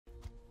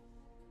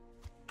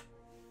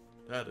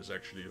That is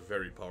actually a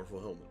very powerful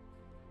helmet.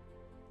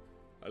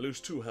 I lose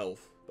 2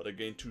 health, but I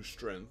gain 2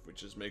 strength,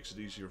 which just makes it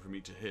easier for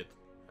me to hit.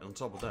 And on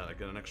top of that, I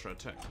get an extra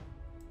attack.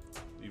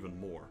 Even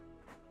more.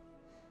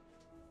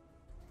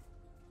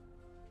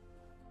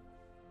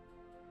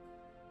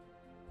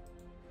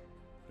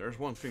 There's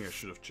one thing I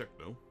should have checked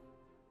though.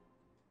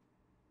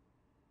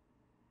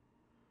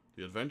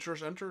 The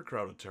adventurers enter a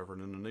crowded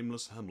tavern in a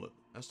nameless hamlet.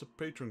 As the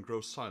patron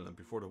grows silent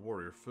before the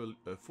warrior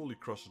fully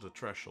crosses the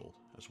threshold,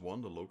 as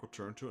one, the local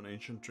turned to an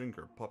ancient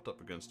drinker popped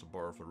up against the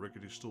bar of a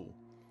rickety stool.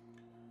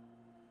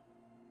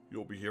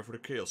 "You'll be here for the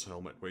Chaos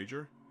Helmet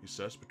wager," he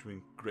says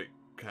between great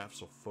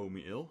calves of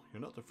foamy ale.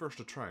 "You're not the first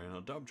to try, and I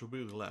doubt you'll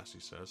be the last," he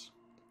says.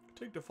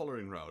 "Take the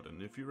following route,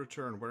 and if you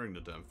return wearing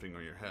the damn thing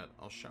on your head,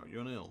 I'll shout you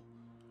an ale."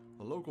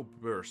 The local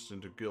bursts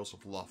into gills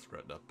of laughter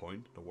at that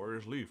point. The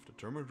warriors leave,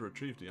 determined to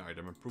retrieve the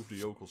item and prove the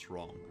yokels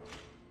wrong.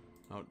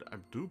 Now, I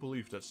do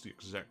believe that's the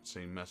exact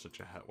same message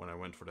I had when I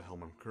went for the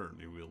helm I'm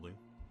currently wielding.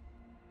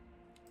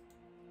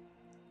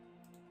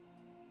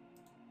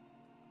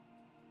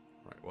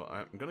 Right, well,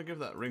 I'm gonna give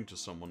that ring to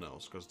someone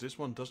else, because this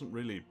one doesn't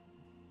really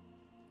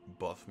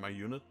buff my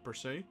unit, per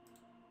se.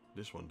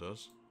 This one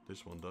does,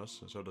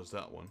 and so does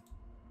that one.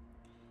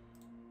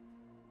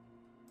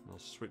 I'll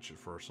switch it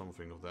for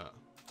something of that.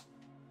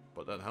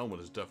 But that helmet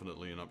is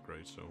definitely an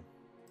upgrade, so...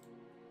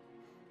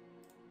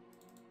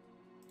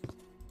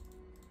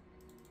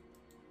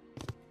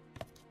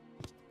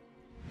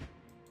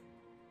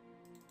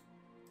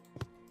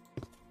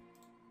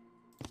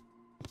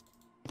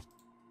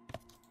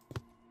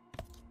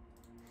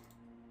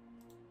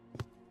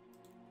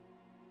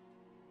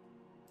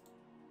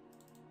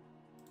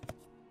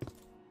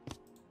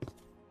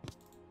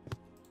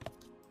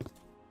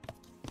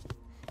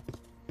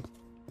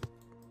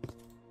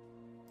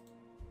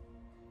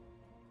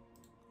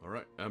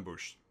 Alright,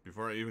 ambush.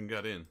 Before I even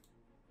got in.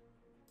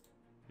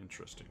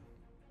 Interesting.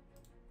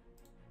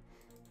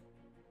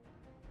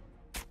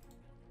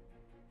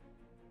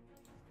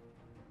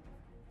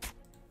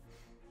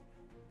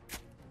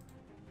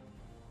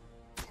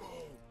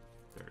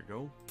 There we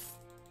go.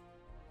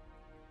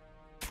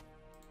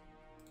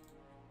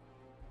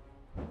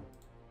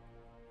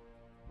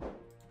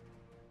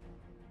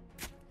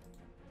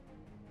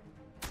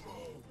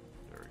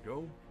 There we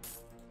go.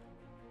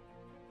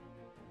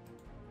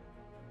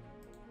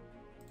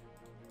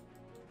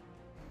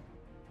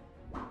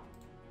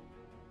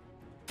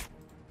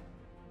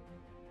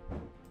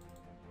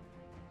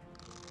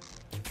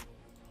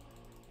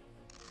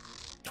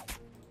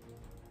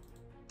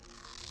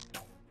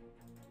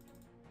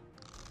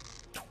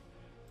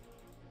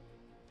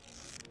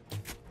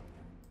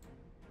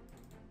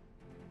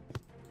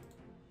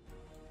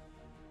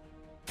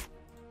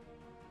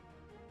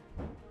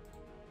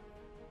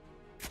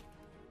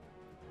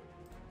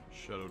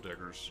 Shadow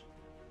daggers.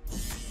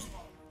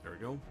 There we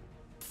go.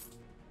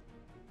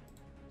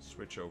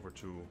 Switch over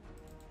to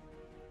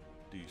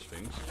these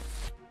things.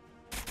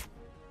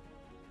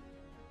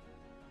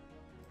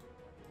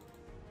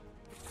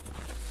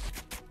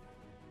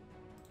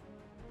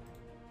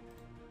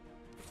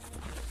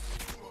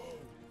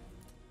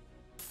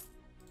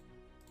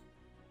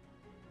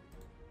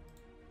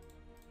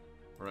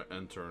 Alright,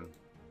 end turn.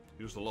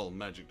 Used a lot of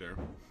magic there.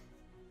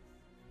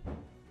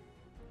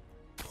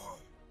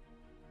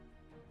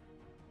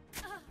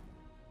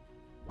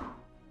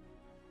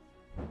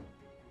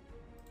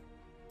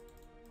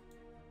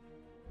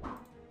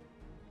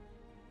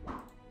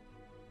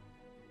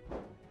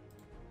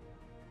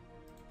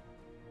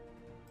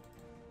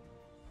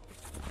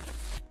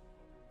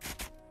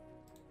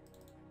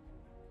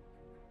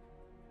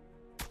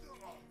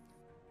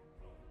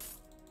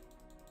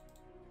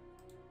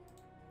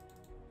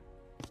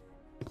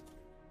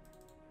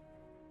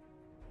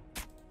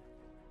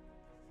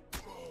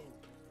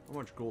 How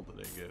much gold did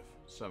they give?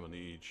 7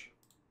 each.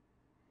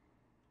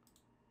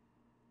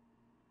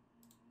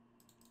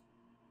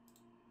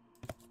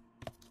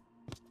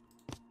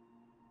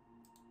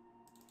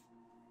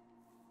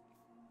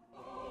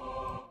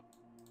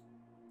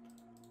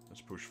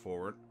 Let's push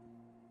forward.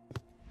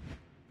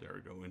 There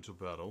we go, into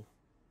battle.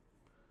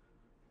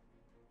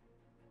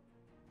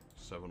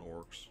 7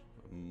 orcs.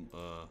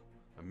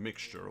 A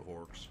mixture of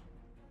orcs.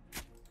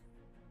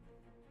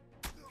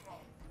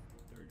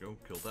 There we go,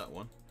 killed that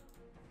one.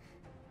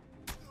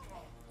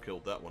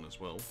 Killed that one as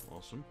well.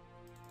 Awesome.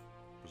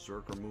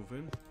 Berserker move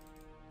in.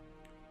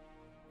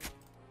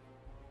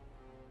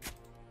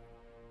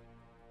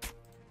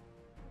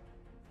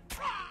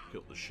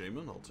 Killed the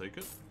shaman, I'll take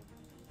it.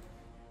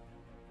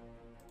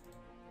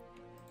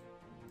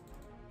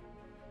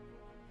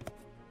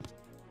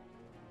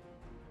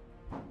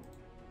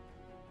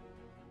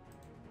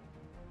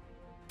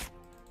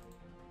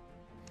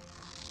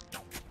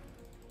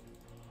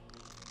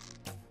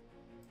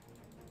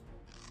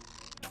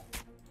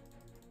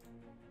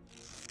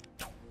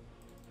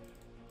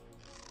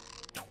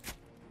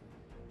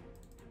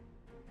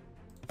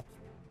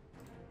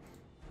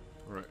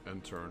 Alright,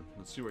 end turn.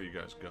 Let's see what you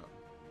guys got.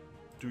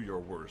 Do your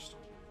worst.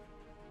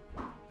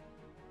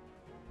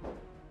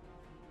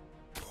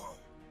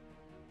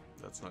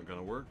 That's not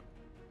gonna work.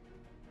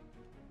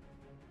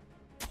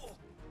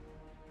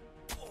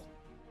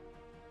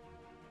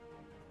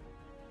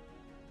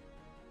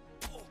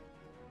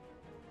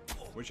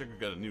 wish I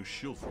could get a new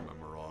shield for my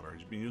Marauder.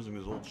 He's been using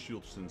his old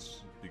shield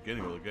since the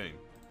beginning of the game.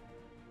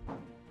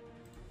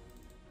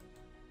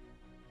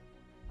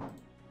 Come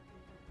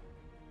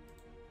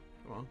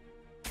on.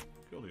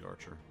 Kill the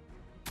archer.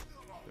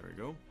 There we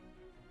go.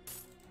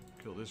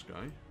 Kill this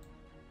guy.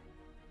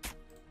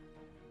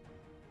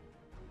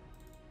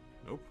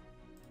 Nope.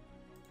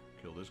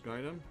 Kill this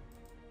guy then.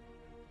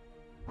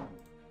 There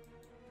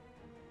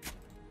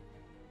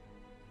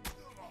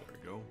we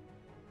go.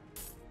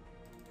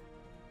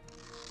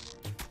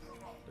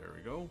 There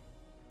we go.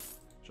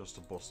 Just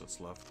the boss that's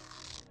left.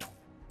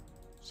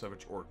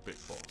 Savage Orc Big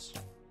Boss.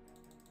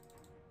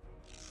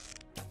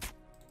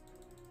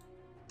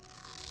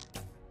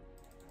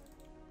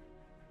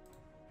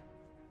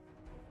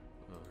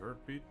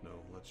 Heartbeat?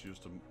 No, let's use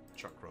the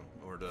chakram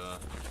or the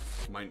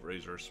mind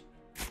razors.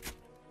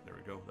 There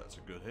we go, that's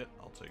a good hit.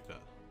 I'll take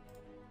that.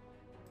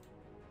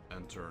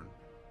 And turn.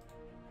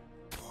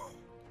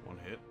 One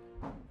hit.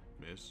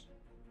 Miss.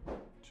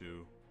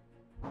 2,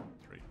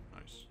 3.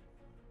 Nice.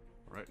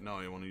 Alright, now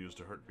I want to use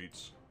the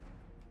heartbeats.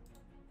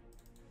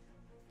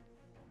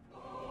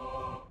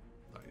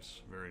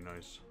 Nice, very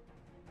nice.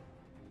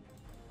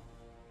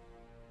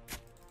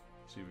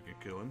 See if we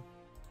can kill him.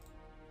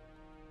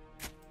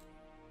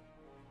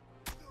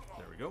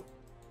 There we go.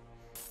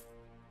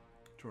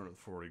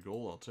 240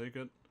 gold, I'll take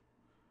it.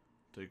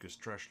 Take his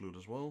trash loot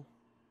as well.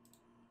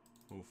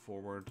 Move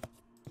forward.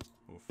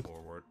 Move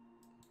forward.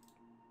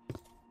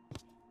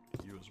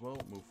 You as well,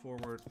 move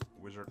forward.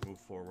 Wizard, move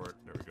forward.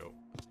 There we go.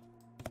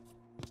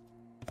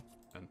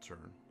 And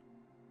turn.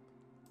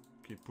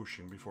 Keep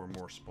pushing before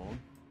more spawn.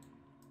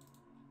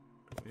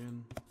 Go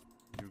in.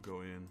 You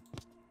go in.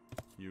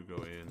 You go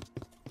in.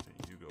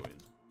 And you go in.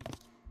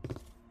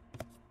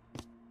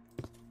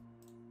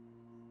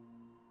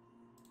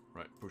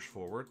 Right, push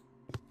forward.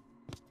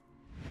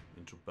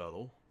 Into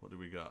battle. What do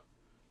we got?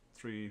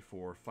 3,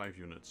 4, 5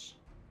 units.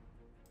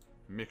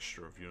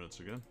 Mixture of units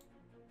again.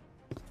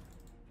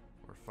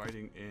 We're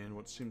fighting in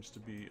what seems to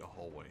be a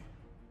hallway.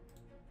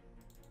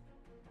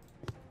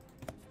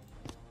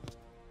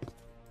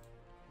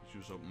 Let's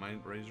use up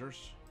mind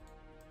razors.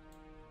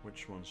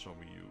 Which one shall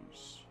we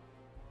use?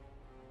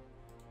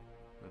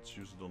 Let's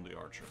use it on the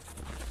archer.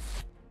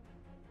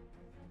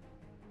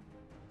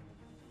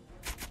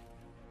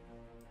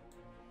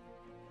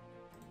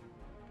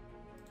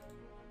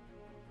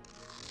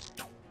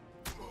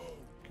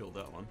 Kill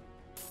that one.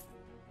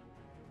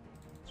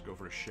 Let's go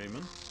for the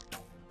shaman.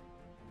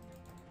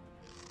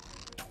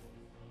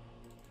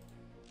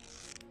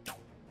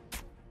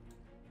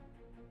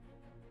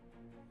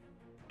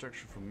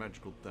 Protection from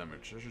magical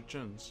damage. There's a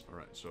chance.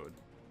 Alright, so it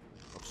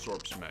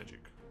absorbs magic.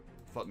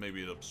 Thought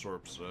maybe it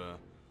absorbs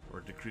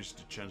or decreases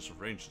the chance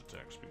of ranged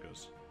attacks,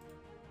 because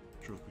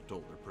truth be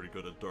told, they're pretty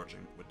good at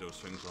dodging with those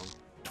things on.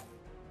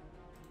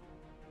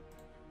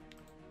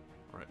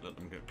 Alright, let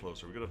them get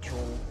closer. We got a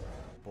troll,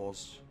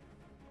 boss,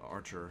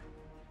 archer.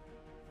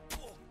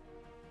 Oh,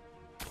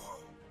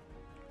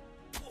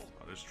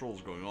 this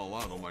troll's going all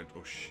out on my...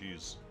 Oh,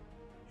 jeez.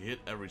 He hit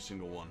every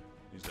single one.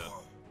 He's dead.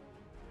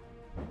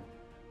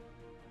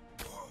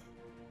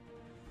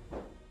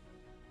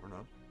 Or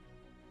not.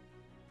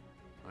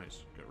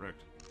 Nice. Get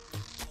wrecked.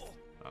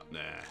 Nah.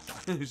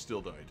 He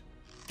still died.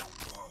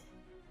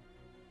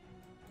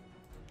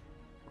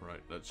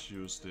 Alright, let's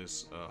use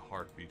this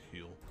heartbeat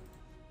heal.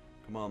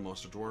 Come on,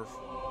 Monster Dwarf.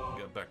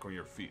 Get back on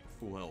your feet.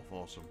 Full health.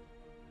 Awesome.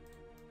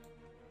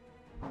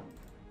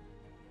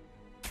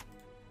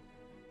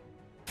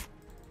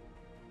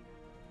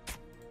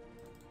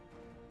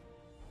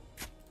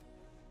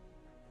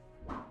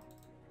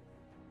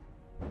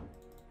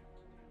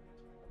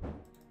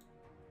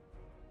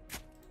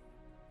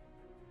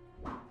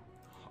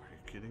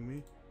 Kidding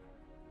me?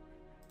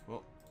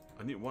 Well,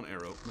 I need one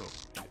arrow. No,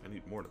 I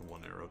need more than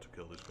one arrow to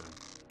kill this guy.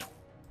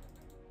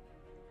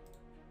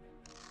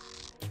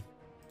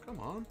 Come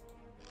on.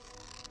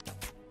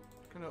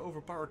 What kind of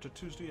overpowered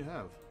tattoos do you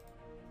have?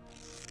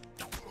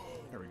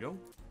 There we go.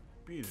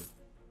 Beat it.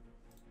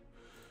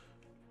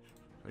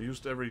 I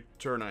used every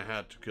turn I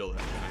had to kill that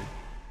guy,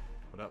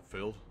 but that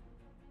failed.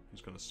 He's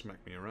gonna smack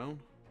me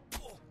around.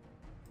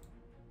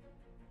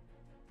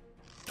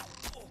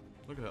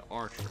 Look at that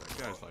archer. That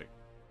guy's like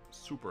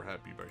super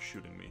happy by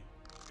shooting me.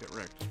 Get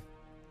wrecked.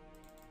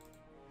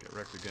 Get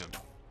wrecked again.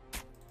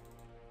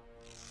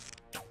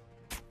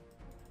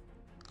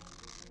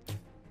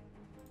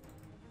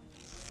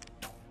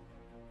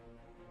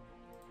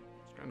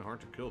 It's kind of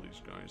hard to kill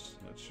these guys.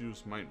 Let's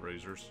use mind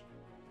razors.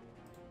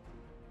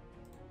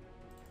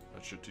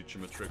 That should teach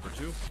him a trick or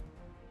two.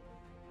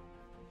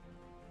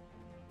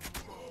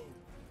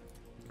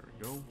 There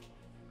we go.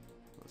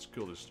 Let's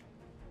kill this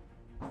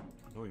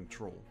annoying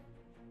troll.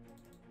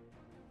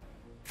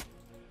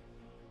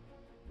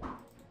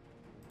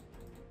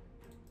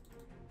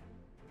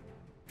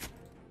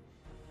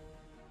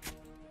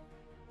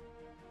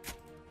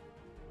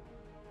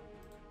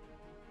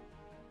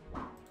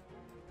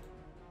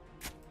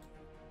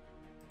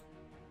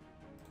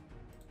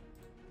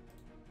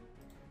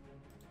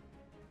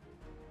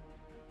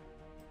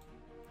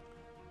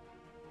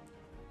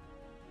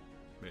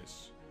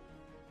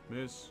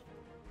 Miss.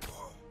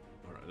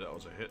 Alright, that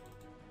was a hit.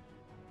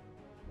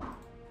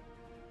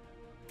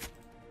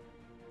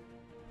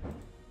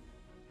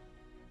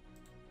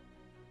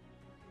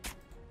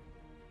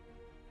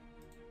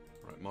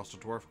 Right, Master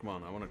Dwarf, come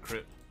on, I want to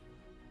crit.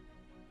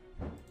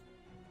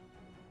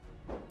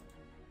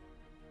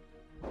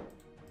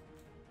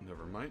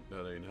 Never mind,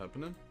 that ain't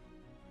happening.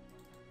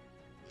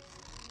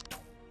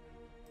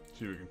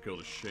 See if we can kill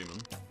the shaman.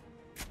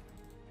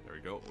 There we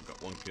go, we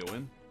got one kill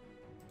in.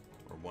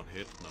 Or one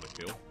hit, not a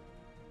kill.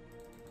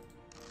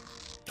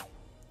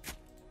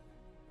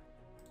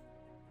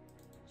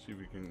 See if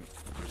we can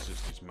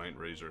resist these mind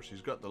razors.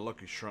 He's got the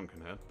lucky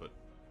shrunken head, but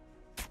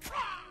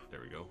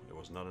there we go. It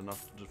was not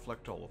enough to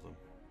deflect all of them.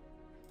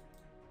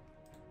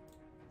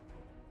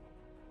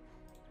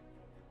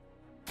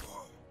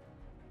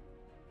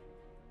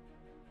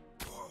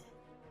 Alright,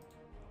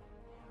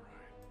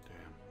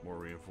 damn. More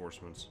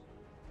reinforcements.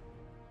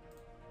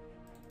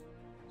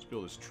 Let's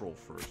kill this troll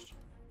first.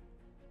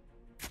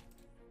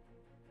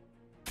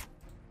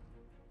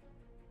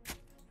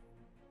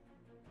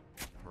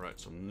 Alright,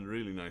 some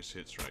really nice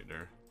hits right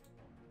there.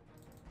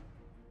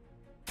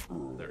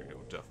 There we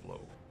go, death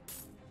blow.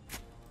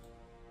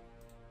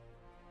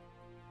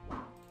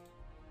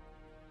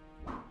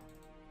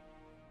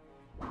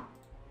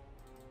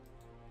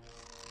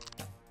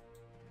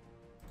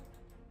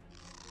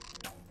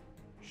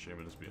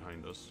 Shaman is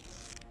behind us.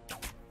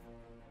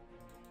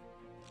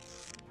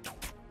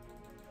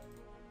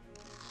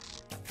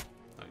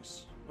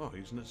 Nice. Oh,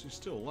 he's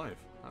still alive.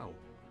 Ow.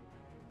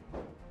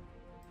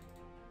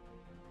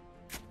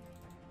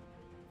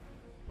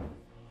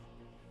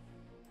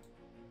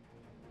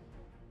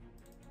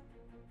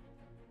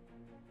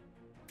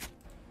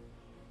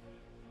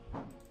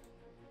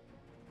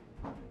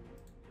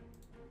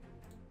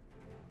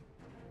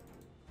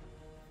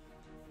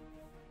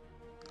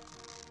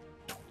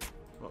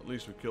 Well, at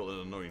least we killed an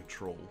annoying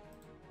troll.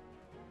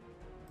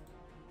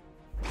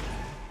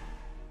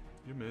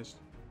 You missed.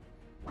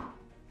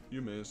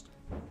 You missed.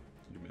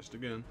 You missed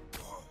again.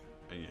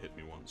 And you hit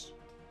me once.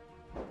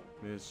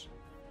 Miss.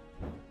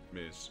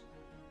 Miss.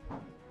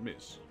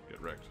 Miss.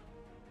 Get wrecked.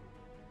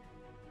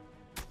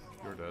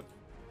 You're dead.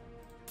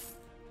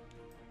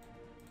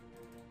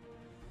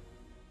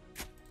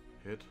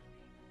 Hit.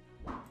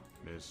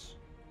 Miss.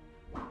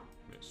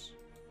 Miss.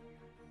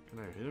 Can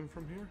I hit him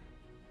from here?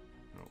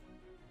 No.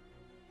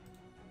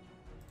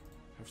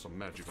 Have some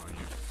magic on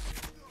you.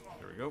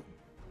 There we go.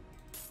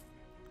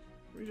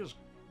 Can we just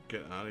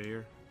get out of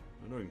here?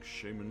 Annoying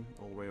shaman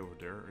all the way over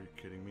there. Are you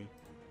kidding me?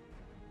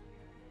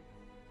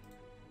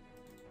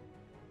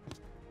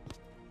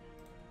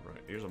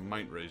 Right, here's a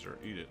might razor.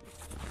 Eat it.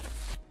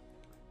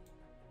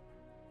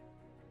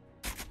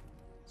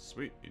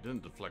 Sweet, he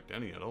didn't deflect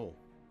any at all.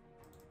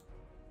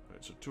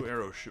 Alright, so 2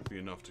 arrows should be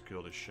enough to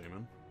kill this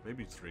shaman.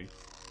 Maybe 3.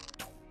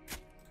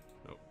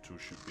 No, 2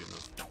 should be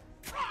enough.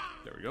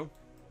 There we go.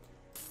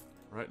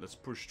 Alright, let's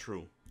push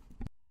through.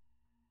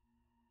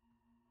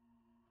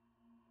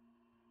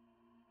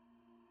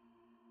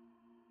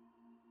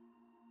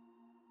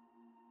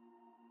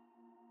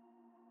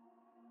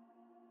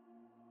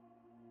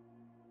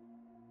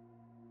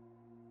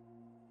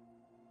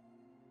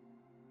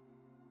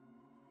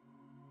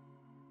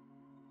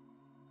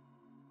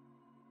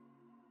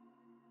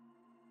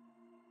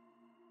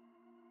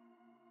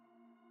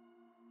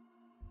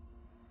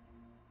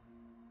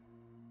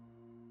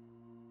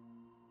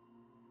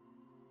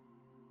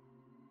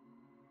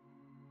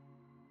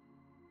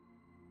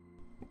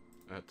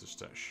 At the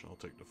stash. I'll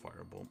take the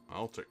fireball.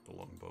 I'll take the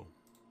longbow.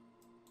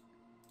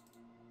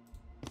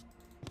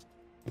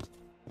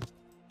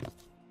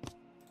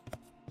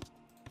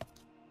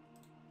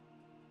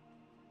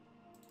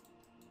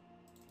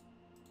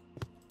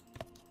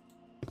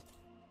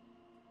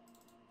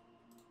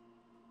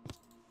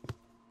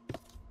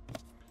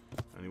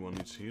 Anyone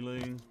needs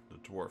healing? The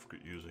dwarf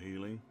could use a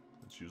healing.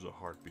 Let's use a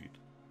heartbeat.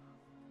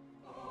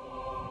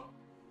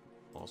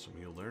 Awesome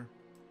heal there.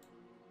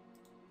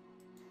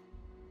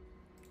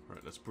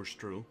 Alright, let's push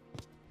through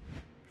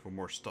before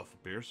more stuff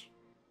appears.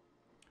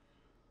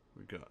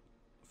 We got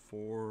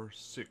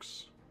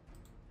 6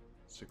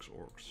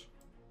 orcs.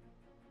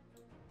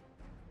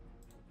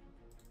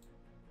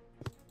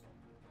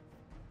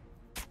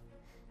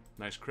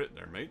 Nice crit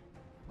there, mate.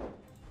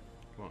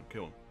 Come on,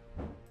 kill him.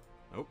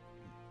 Nope.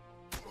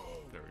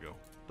 There we go.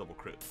 Double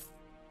crit.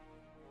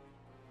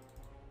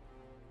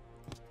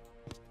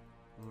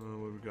 What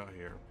do we got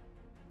here?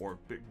 Orc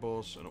big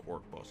boss and an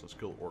orc boss. Let's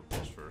kill orc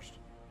boss first.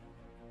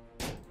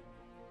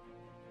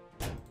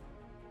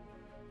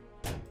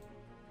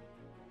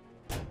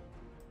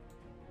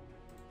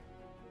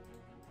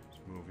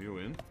 Move you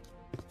in.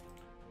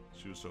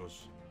 Let's use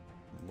those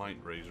might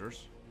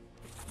razors.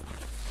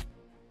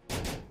 There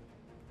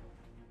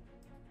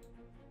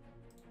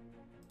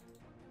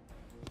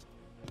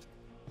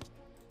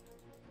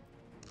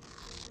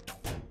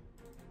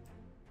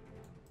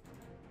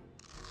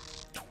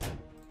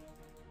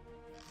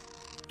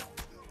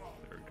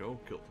we go.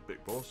 Killed the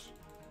big boss.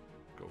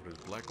 Go to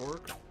the black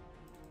orc.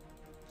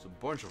 It's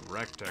a bunch of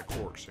ragtag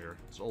orcs here.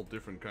 It's all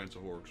different kinds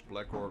of orcs.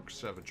 Black orcs,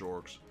 savage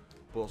orcs,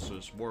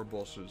 bosses, war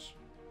bosses.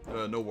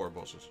 No war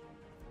bosses.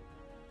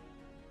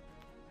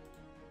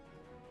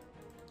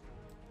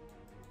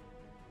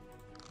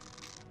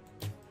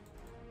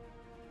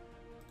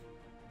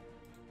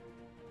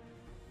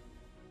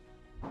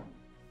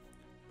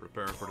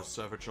 Prepare for the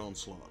savage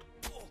onslaught.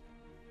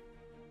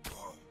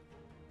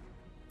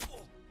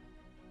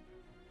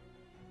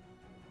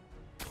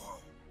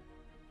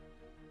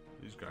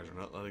 These guys are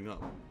not letting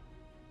up.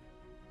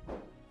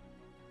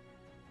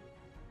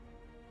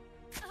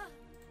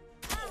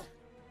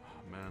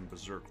 Man,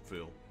 berserk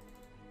Phil.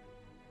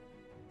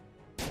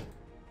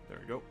 There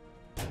you go.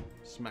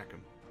 Smack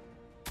him.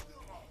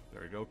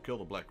 There you go. Kill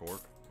the black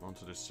orc.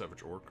 Onto this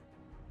savage orc.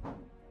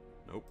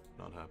 Nope,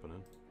 not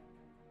happening.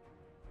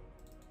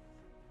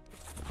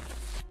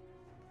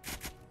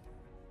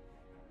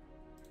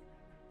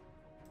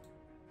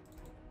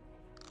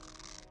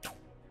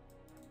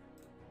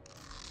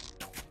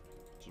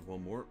 Just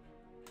one more.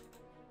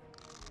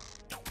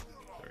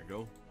 There you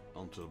go.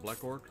 Onto the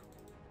black orc.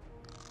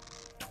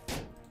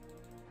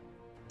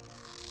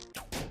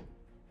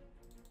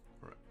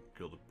 Alright,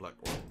 kill the black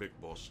orc big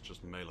boss,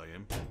 just melee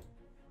him.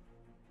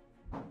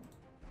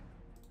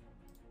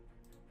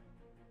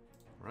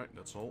 Alright,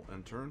 that's all.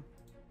 End turn.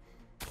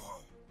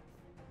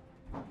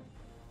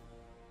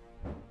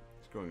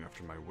 He's going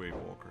after my wave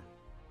walker.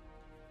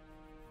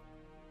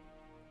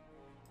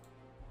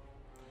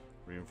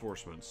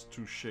 Reinforcements.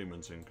 2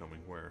 shamans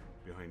incoming. Where?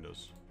 Behind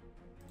us.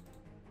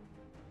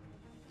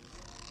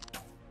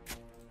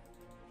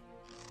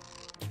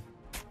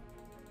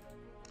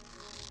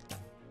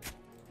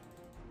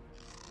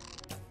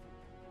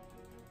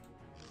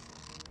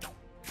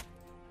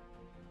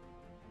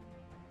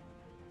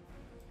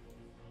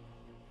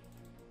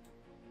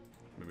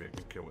 Maybe I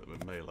can kill it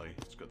with melee.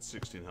 It's got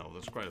 16 health.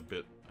 That's quite a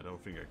bit. I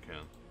don't think I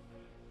can.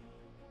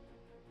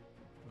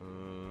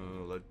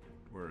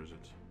 Where is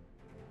it?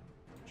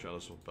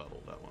 Chalice of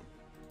Battle, that one.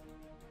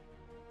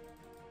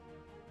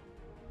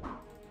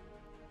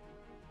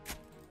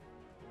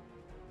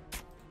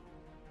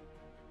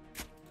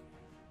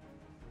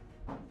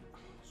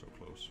 So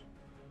close.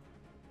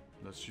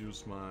 Let's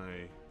use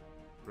my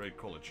Grey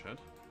College Head.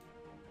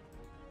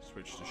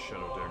 Switch to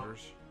Shadow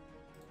Daggers.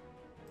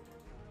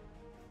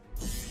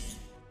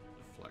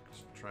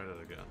 Deflect. Try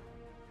that again.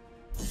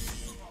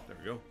 There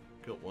we go.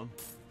 Killed one.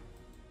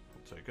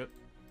 I'll take it.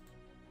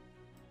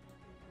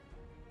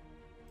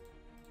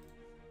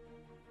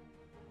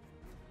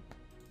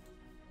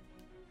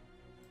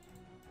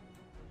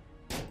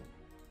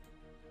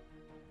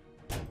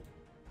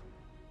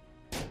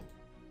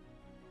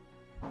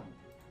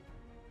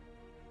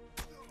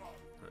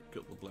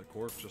 Killed the black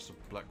orc, just a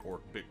black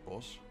orc big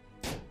boss.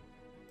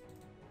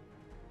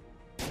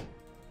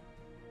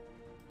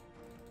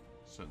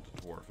 Sent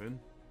the dwarf in.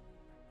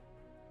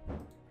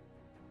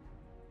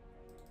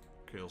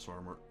 Chaos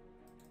armor.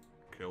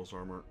 Chaos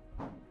armor.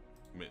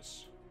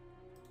 Miss.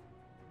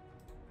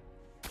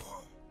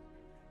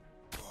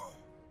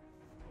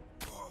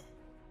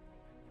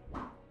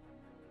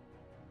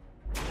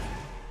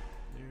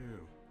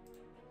 Ew.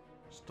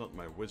 Stunt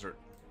my wizard.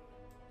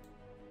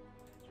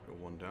 Let's go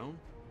one down.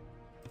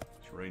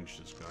 Let's range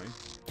this guy.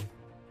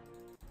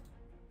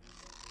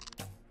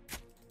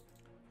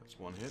 That's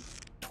 1 hit.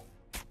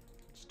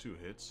 It's 2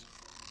 hits.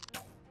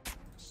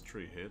 It's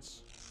 3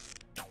 hits.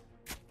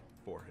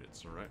 4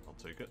 hits. Alright, I'll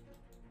take it.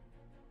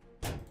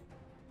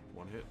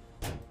 1 hit.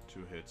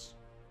 2 hits.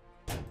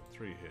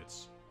 3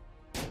 hits.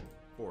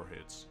 4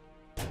 hits.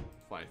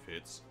 5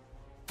 hits.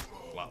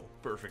 Wow,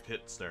 perfect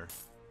hits there.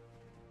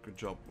 Good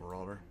job,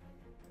 Marauder.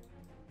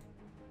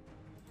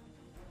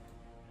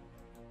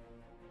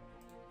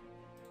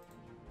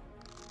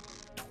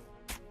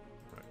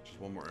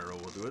 One more arrow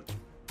will do it.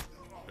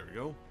 There we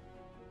go.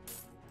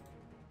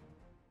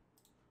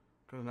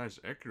 Got a nice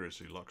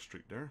accuracy luck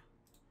streak there.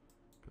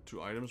 Got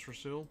 2 items for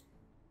sale.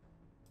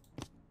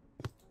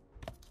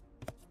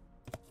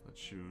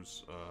 Let's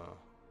use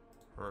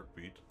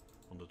Heartbeat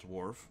on the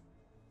dwarf.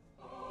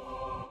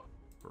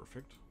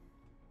 Perfect.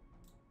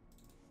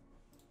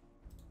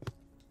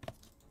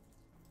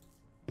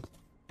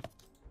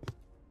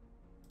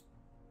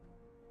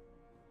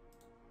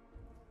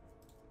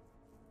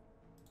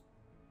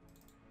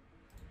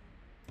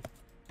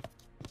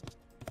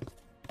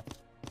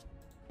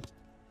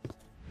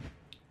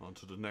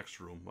 To the next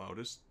room. Wow,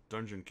 this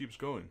dungeon keeps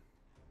going.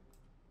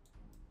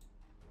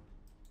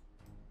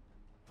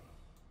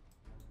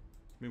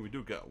 I mean, we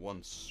do get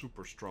 1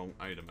 super strong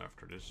item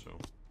after this, so.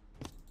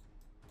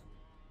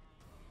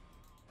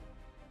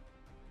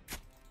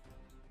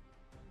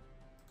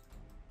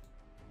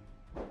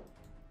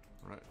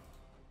 Alright.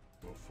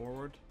 Go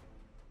forward.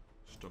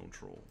 Stone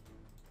troll.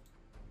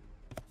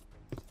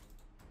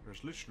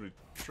 There's literally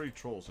 3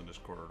 trolls in this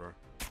corridor.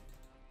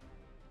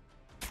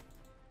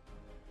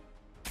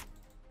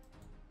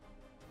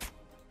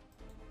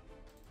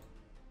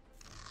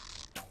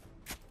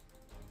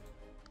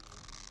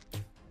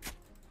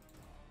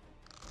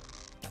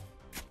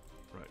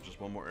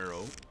 One more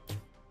arrow.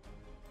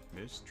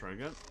 Miss. Try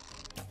again.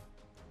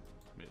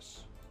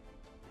 Miss.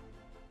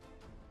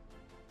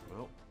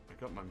 Well, I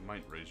got my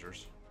might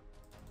razors.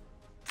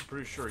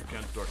 Pretty sure he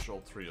can't dodge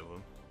all three of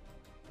them.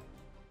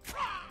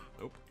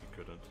 Nope, he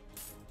couldn't.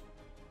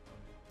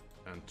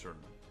 And turn.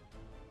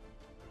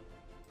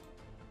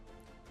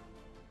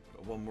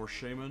 Got one more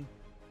shaman,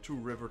 2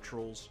 river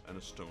trolls, and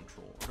a stone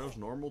troll. Are those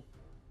normal?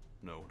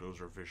 No,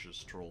 those are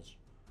vicious trolls.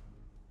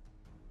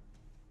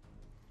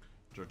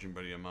 Judging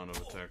by the amount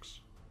of attacks.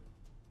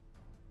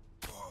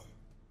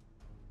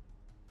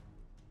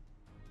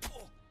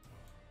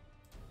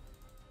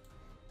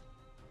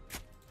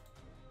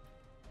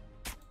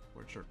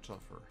 Which are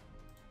tougher?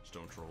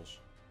 Stone trolls.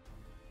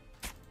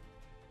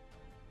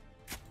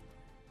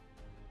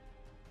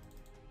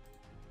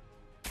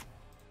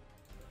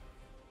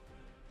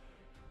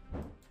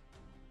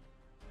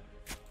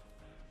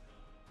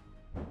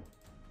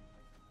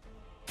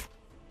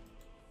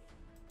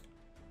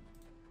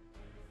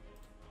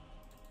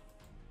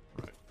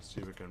 Right, let's see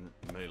if we can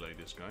melee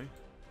this guy.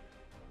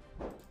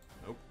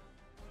 Nope.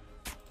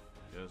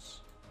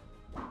 Yes.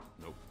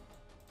 Nope.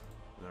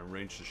 And then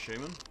range the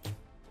shaman.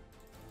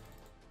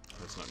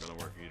 That's not gonna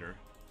work either.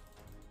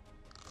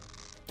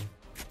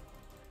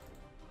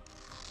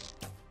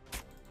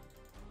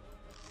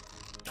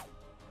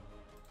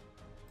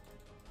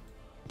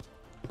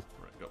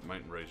 Right, got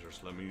mountain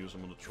razors. Let me use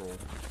them on the troll.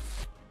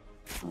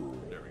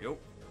 There we go.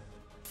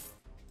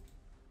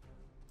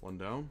 One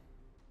down.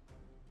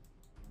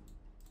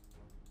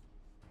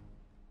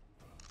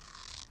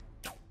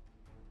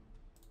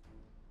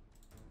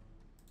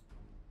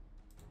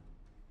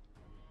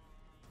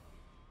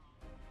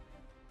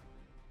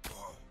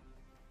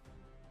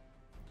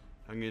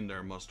 Hang in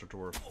there, Master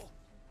Dwarf.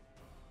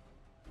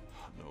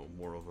 No,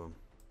 more of them.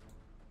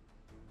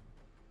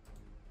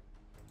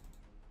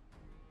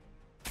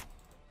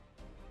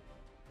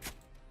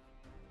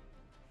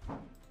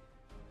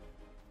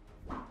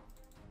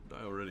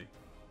 Die already.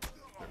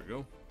 There we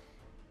go.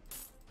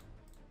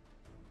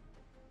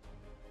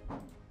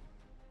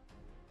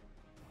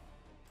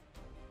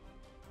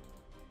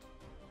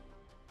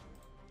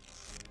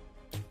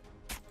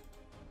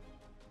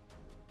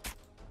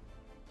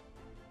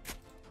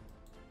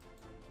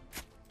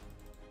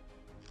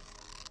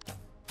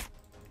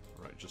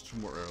 Just 2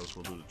 more arrows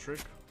will do the trick.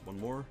 One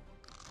more.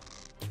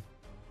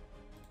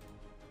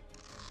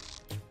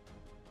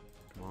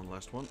 Come on,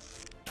 last one.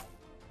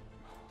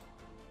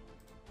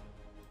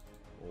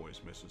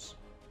 Always misses.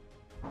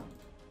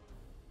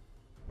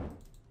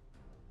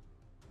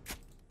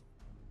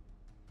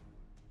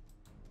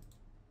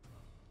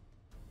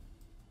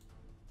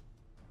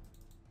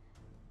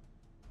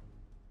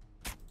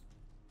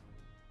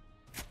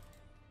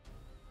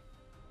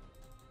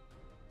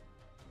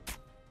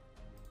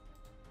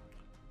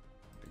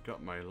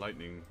 Got my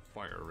lightning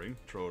fire ring,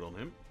 throw it on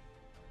him.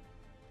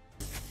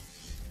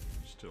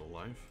 Still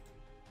alive.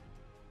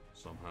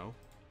 Somehow.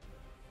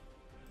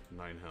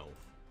 9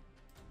 health.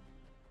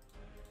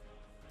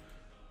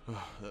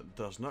 That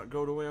does not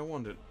go the way I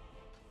wanted.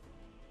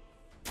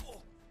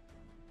 You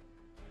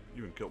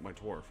even killed my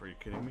dwarf, are you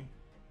kidding me?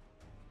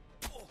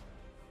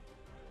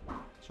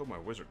 So my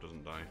wizard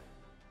doesn't die.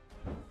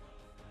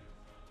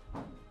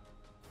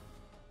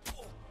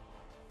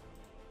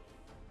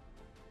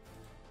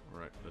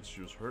 Alright, let's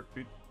use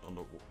Heartbeat on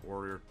the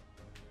warrior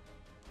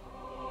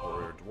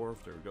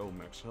dwarf. There we go,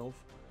 max health.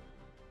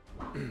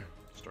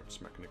 Start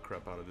smacking the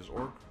crap out of this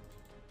orc.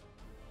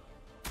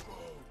 There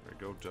we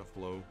go, death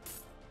blow.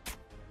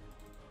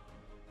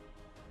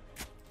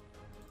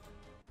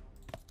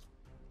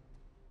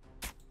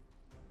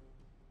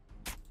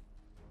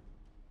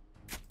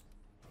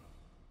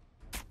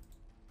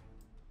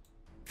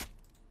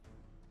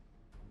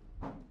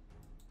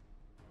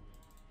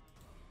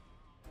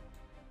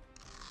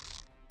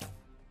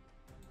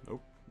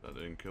 Nope, that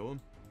didn't kill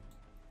him.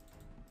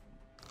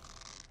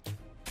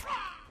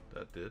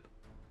 That did.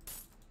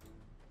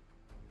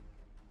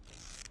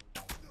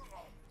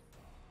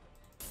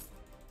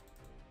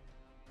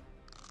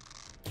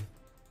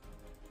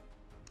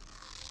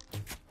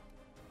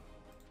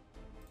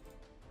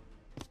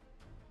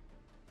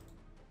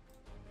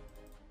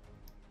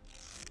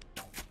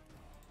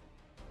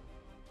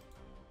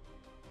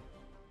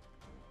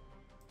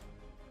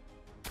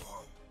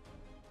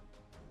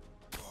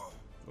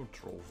 No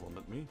troll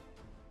vomit me.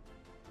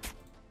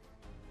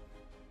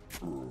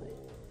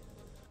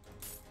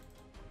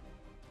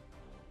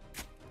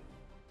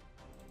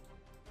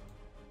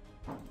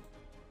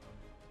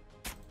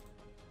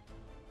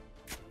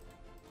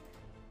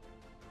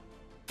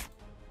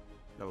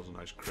 That was a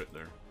nice crit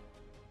there.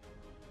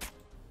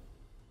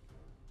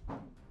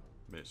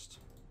 Missed.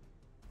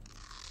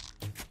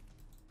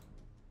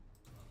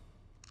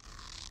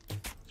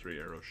 3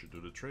 arrows should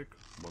do the trick.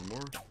 One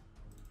more.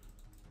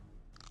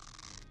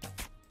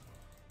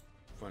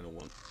 Final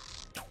one.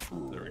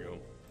 There we go.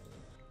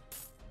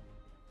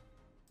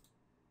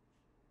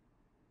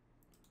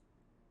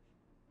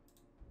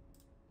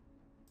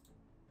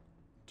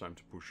 Time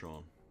to push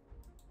on.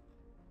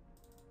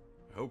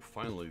 I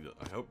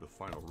hope the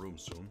final room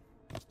soon.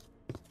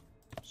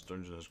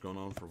 dungeon has gone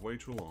on for way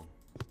too long.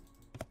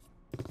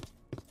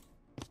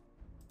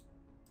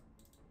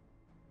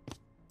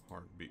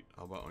 Heartbeat.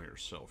 How about on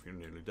yourself? You're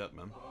nearly dead,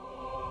 man.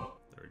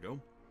 There we go.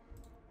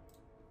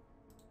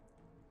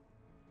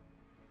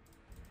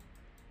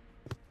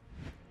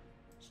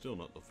 Still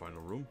not the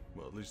final room.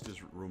 Well, at least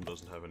this room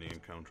doesn't have any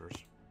encounters.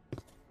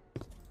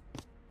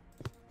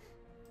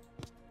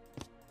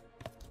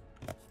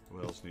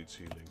 Who else needs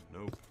healing?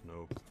 Nope,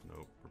 nope,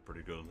 nope. We're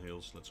pretty good on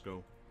heals. Let's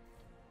go.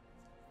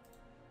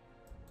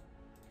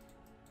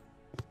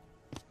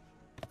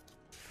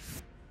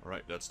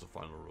 Alright, that's the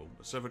final room.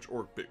 A savage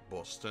orc big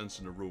boss stands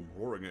in the room,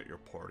 roaring at your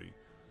party,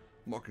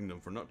 mocking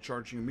them for not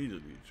charging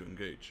immediately to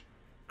engage.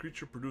 The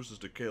creature produces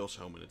the Chaos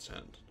Helm in its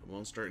hand. The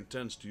monster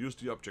intends to use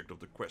the object of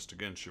the quest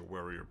against your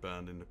warrior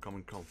band in the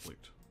coming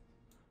conflict.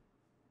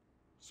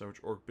 Savage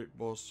orc big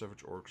boss,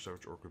 savage orc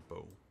with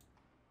bow.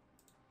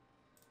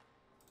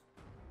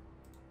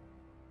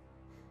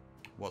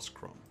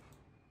 Wascrump.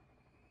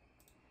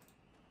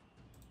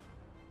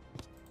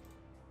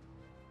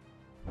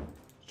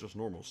 It's just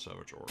normal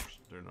savage orcs.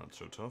 They're not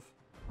so tough.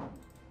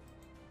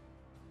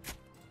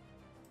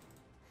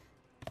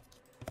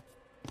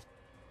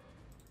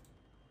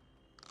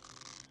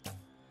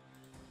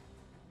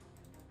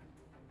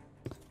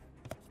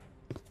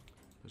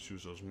 Let's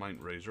use those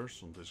mind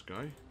razors on this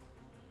guy.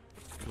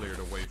 Clear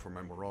the way for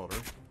my marauder,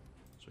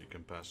 so he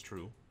can pass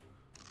through.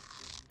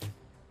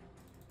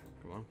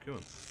 Come on, kill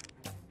him.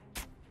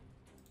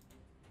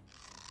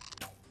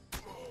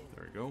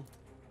 There we go.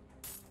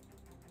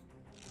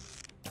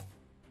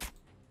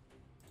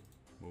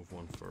 Move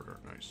one further,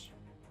 nice.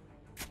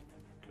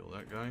 Kill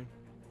that guy.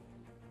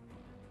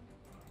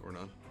 Or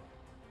not.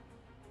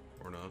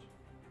 Or not.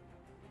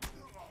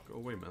 Go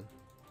away, man.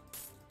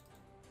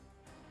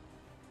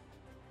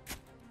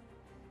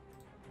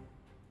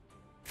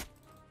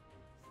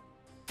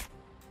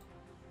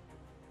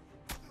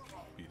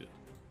 Beat it.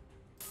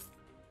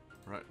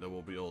 Right, that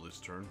will be all this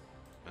turn.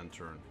 And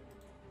turn.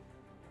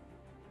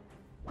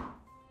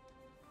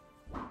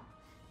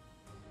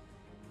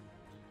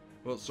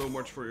 Well, so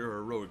much for your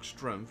heroic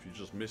strength. You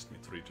just missed me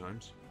 3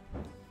 times.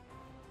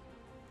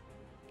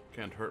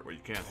 Can't hurt what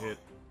you can't hit.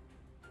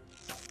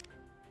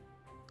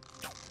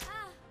 Got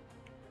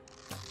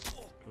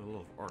a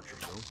lot of archers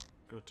though.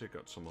 Gotta take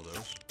out some of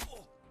those.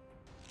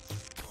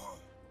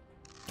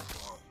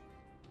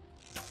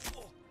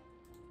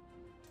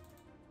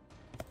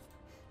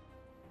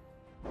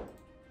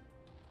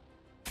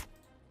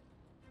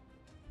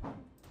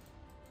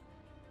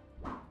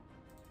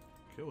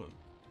 Kill him.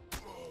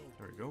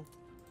 There we go.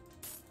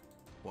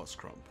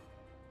 Wascrump.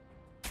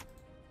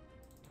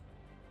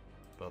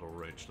 Battle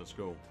Rage, let's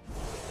go.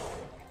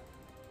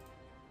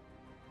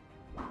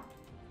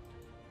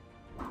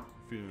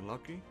 Feeling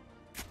lucky?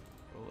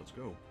 Well, let's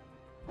go.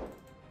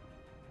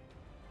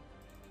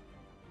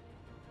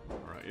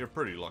 Alright, you're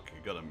pretty lucky,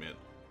 gotta admit.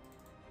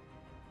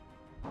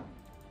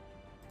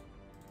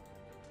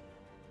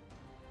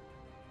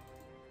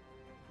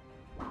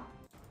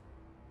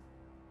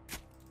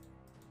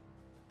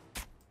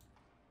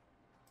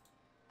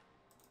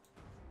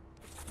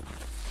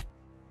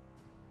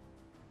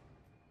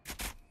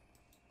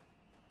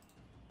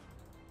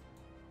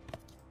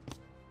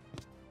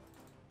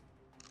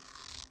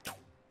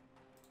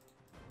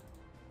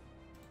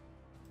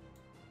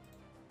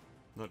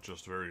 Not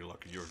just very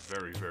lucky, you're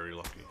very, very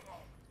lucky.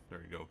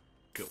 There you go.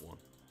 Kill one.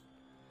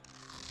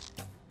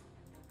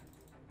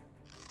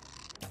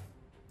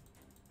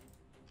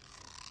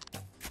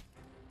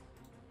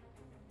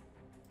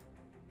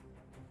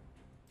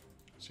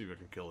 See if I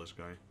can kill this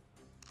guy.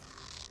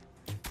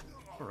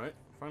 Alright,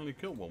 finally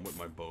killed one with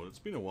my bow. It's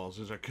been a while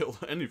since I killed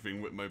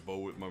anything with my bow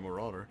with my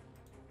marauder.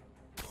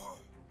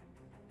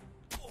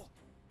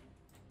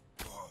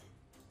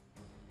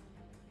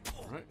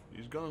 Alright,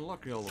 he's gotten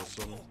lucky all of a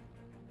sudden.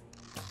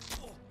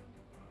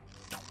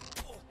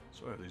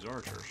 So I have these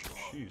archers.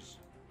 Jeez.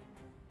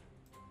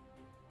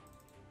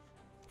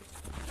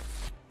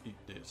 Eat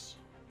this.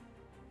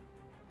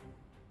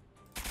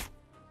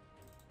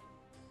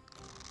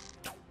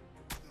 There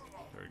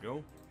we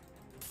go.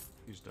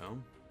 He's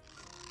down.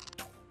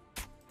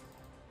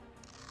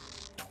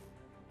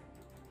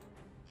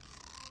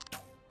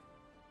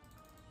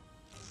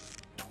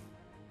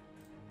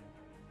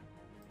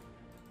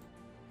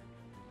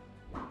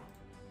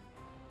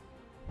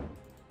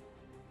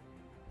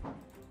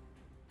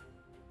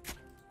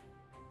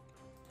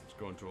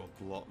 Go into a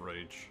blot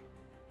rage.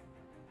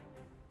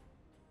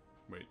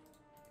 Wait.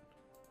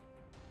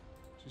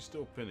 Is he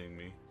still pinning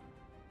me?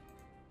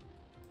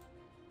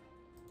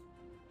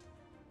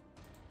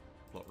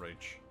 Blot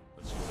rage.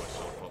 Let's heal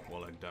myself up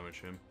while I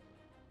damage him.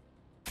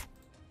 There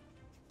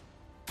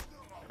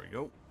we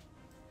go.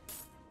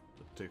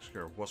 That takes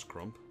care of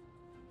Wascrump.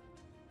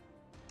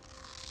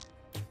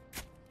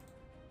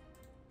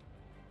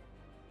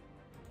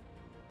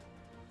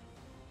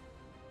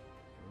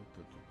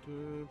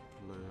 No,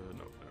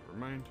 never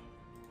mind.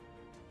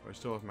 Do I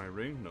still have my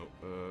ring? No,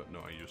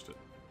 no, I used it.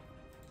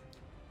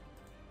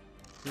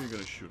 Who are you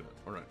gonna shoot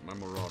at? Alright, my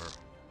marauder.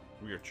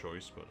 Weird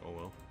choice, but oh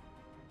well.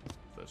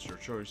 If that's your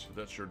choice, if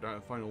that's your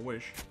final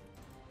wish.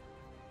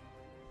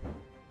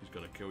 He's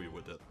gonna kill you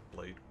with that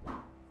blade.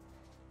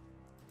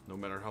 No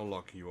matter how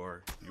lucky you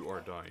are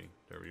dying.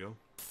 There we go.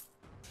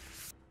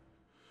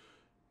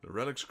 The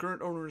relic's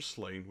current owner is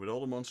slain. With all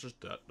the monsters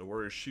dead, the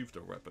warriors sheath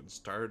their weapons,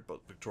 tired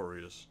but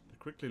victorious. They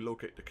quickly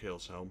locate the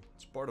Chaos Helm.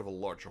 It's part of a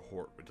larger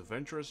horde, with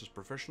adventurers as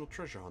professional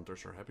treasure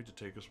hunters are happy to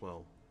take as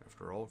well.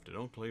 After all, if they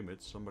don't claim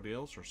it, somebody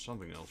else or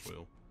something else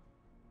will.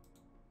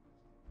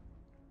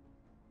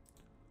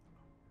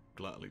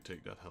 Gladly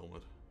take that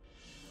helmet.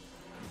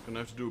 I'm gonna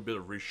have to do a bit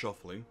of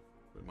reshuffling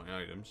with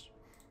my items.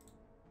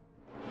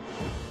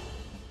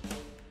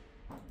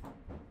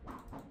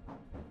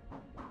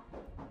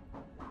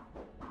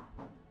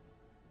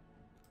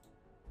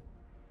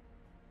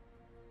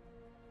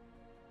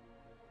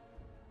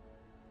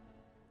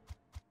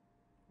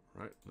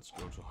 Right, let's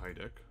go to high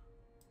deck.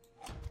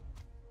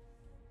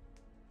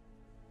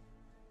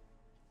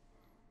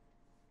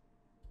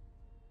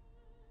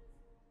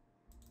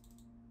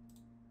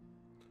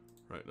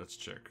 Right, let's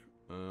check.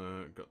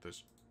 Got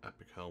this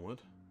epic helmet,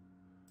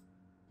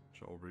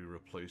 which I'll be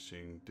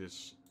replacing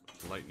this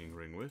lightning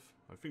ring with.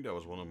 I think that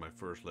was one of my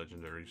first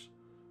legendaries.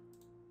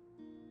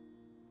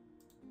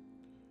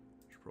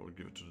 Should probably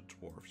give it to the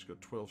dwarf. He's got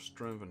 12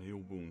 strength and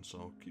heal wounds, so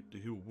I'll keep the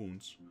heal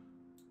wounds.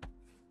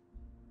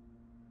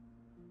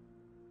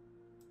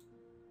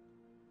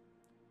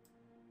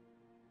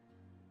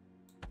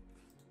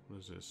 What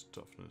is this?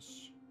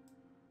 Toughness.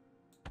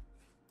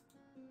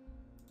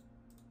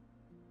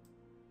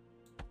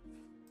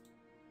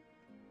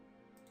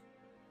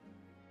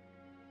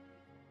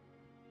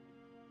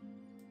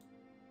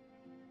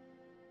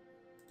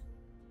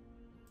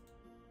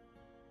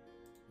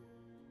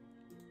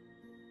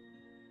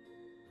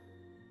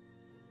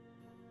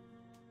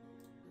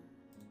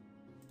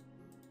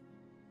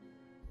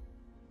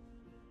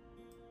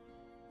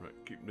 Right,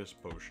 keep this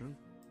potion.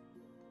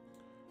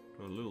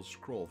 Got a little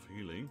scroll of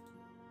healing.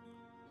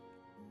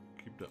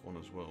 Keep that one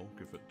as well.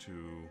 Give it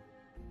to...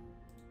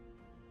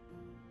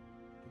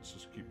 Let's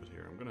just keep it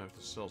here. I'm gonna have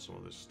to sell some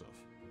of this stuff.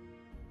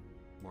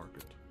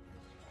 Market.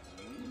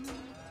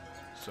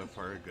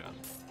 Sapphire gun.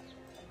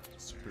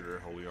 Superior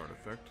holy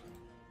artifact.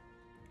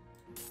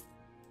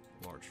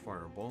 Large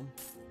fire bomb.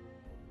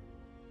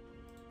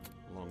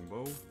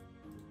 Longbow.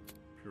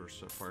 Pure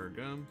sapphire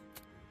gun.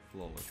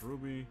 Flawless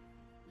ruby.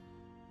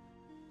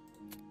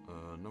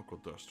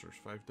 Knuckle dusters.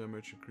 5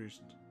 damage.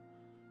 Increased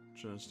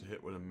chance to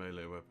hit with a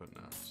melee weapon.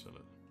 Nah, sell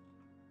it.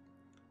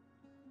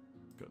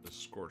 Got this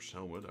scorched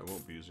helmet. I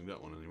won't be using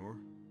that one anymore.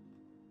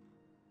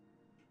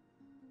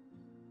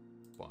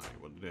 Buy.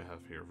 What do they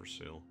have here for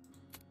sale?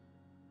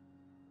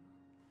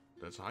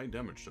 That's high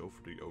damage though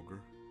for the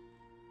ogre.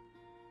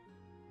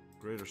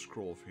 Greater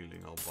scroll of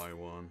healing. I'll buy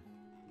one.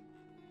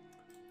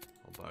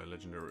 I'll buy a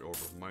legendary orb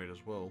of might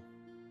as well.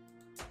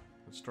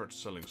 Let's start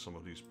selling some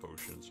of these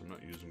potions. I'm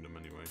not using them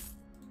anyway.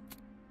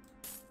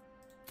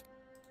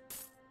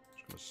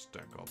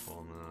 Stack up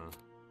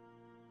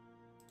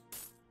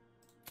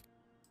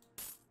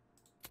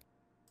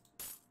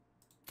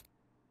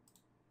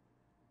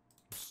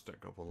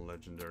on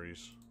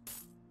legendaries.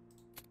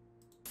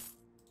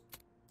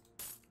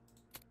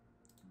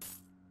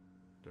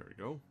 There we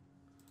go.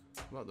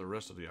 About the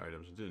rest of the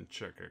items, I didn't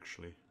check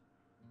actually.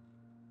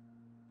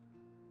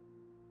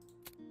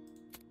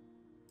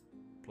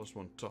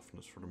 +1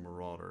 toughness for the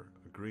Marauder,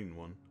 a green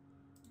one.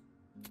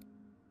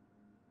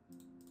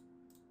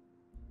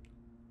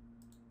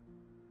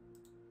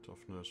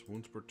 Toughness,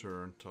 wounds per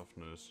turn,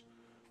 toughness,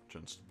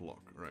 chance to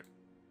block. Right,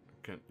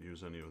 I can't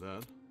use any of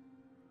that.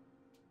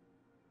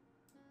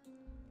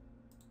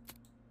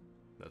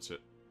 That's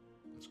it.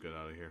 Let's get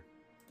out of here.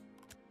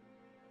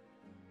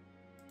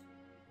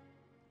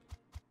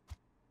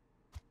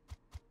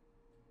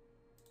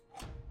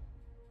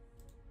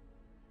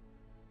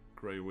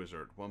 Grey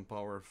Wizard, 1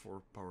 power,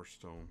 4 power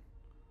stone.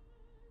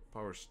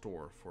 Power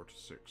store, 4 to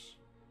 6.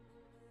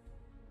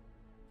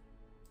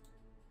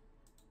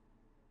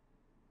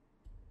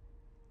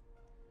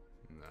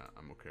 Nah,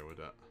 I'm okay with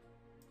that.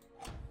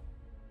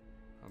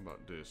 How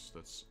about this?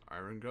 That's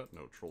Iron Gut?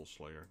 No, Troll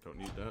Slayer. Don't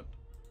need that.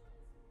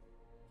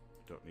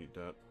 Don't need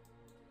that.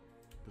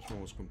 This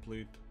one was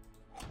complete.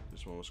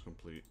 This one was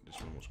complete.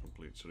 This one was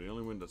complete. So the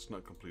only one that's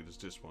not complete is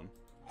this one.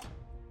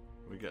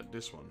 We get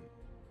this one.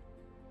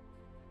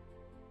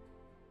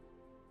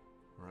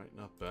 Alright,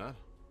 not bad.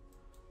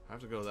 I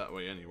have to go that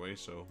way anyway,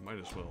 so might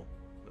as well.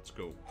 Let's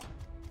go.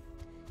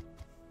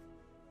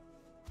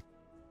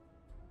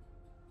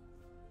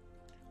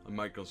 I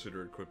might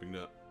consider equipping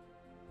that.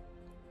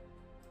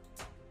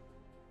 The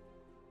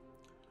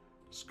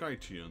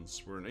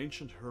Skytians were an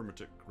ancient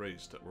hermetic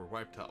race that were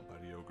wiped out by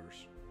the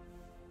ogres.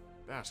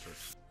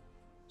 Bastards.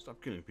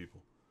 Stop killing people.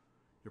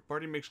 Your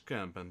party makes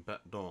camp and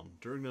bat dawn.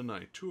 During the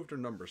night, 2 of their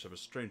numbers have a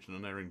strange and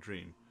unerring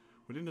dream.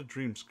 Within the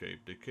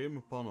dreamscape, they came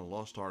upon a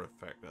lost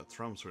artifact that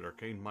thrums with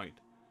arcane might.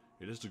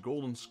 It is the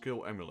Golden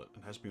Skill Amulet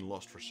and has been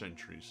lost for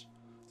centuries.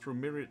 Through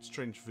myriad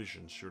strange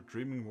visions, your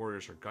dreaming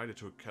warriors are guided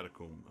to a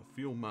catacomb, a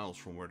few miles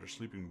from where their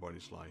sleeping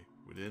bodies lie.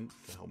 Within,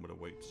 the helmet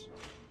awaits.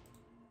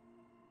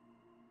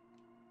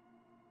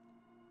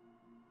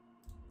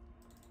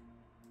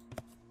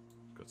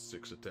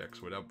 6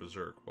 attacks without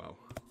berserk. Wow.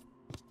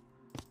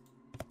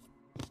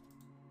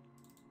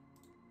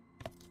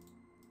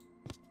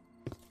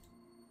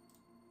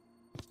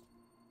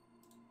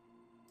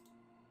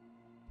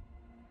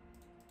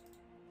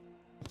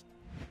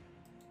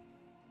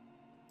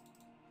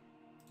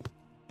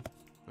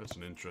 That's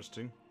an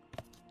interesting.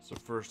 It's the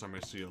first time I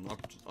see an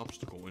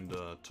obstacle in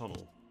the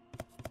tunnel.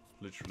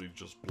 Literally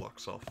just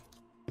blocks off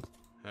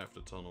half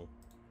the tunnel.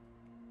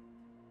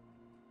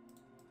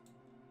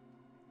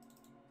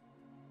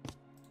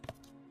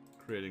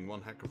 Creating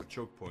one heck of a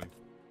choke point.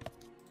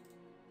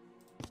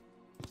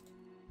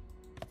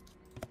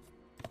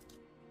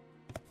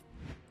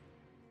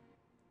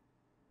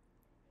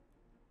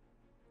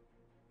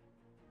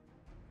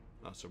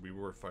 Ah, so we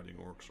were fighting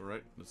orcs,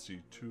 alright? Let's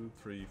see, 2,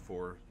 3,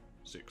 4,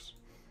 6.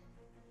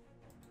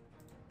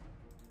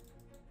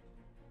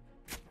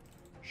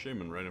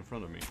 Shaman right in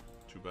front of me.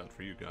 Too bad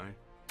for you, guy.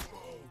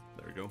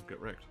 There you go,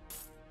 get wrecked.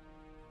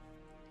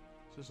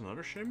 Is this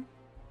another shaman?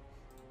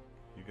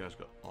 You guys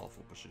got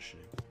awful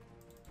positioning.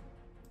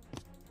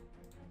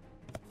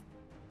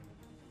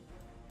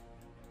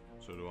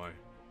 So do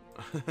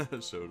I.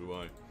 So do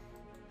I.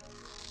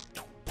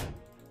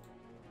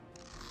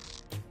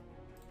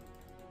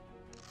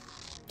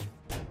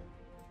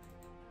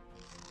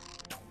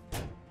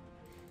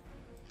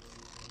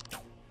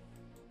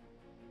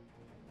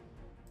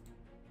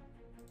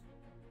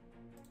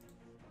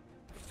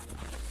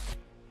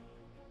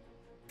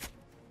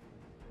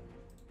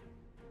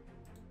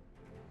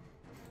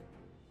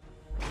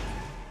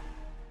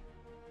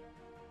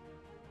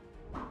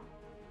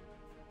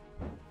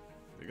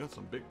 They got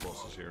some big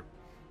bosses here.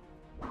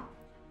 Or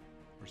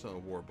is that a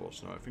war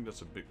boss? No, I think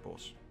that's a big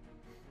boss.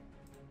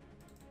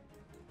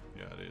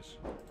 Yeah, it is.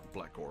 A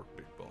black orc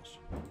big boss.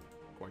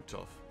 Quite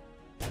tough.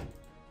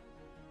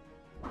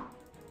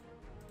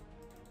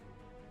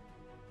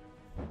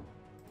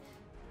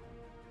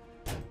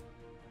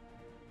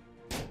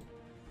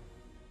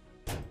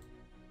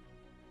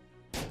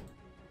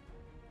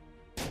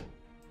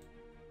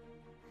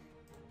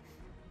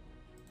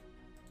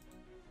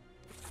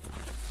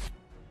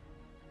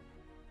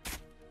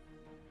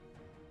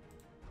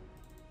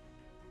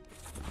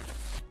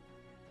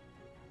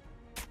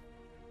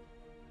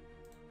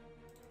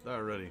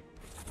 Already.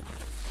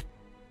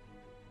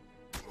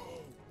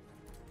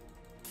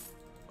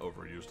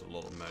 Overused a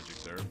lot of magic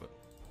there, but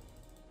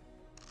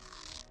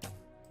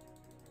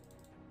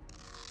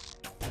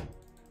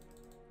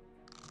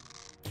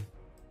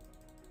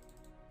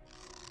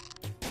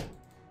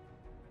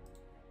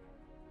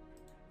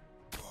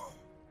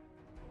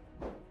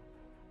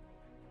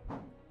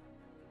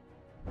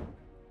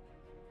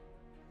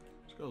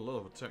it's got a lot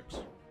of attacks.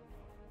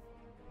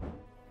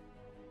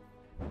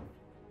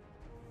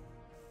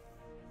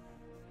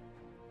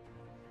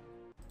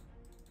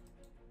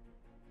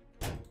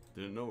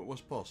 Didn't know it was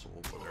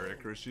possible, but their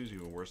accuracy is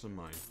even worse than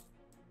mine.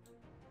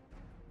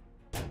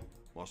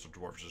 Monster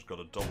Dwarf just got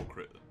a double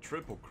crit, a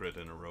triple crit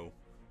in a row.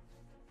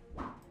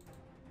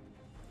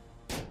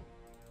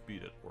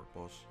 Beat it, Orc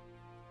Boss.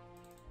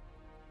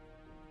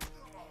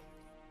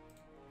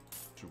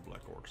 2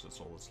 black orcs, that's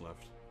all that's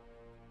left.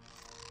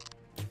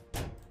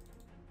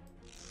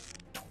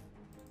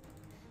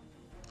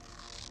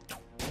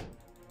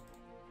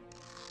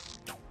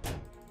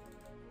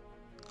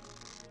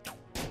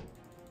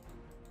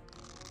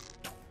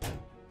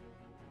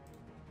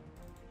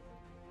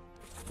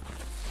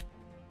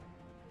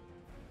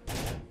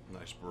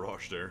 Nice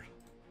barrage there.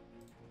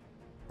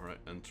 Alright,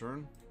 end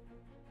turn.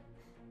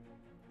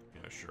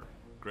 Yeah, sure.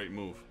 Great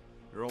move.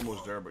 You're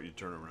almost there, but you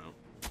turn around.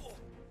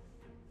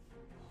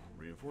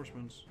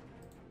 Reinforcements.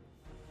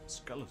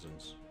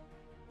 Skeletons.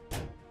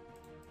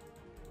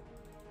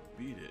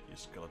 Beat it, you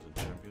skeleton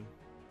champion.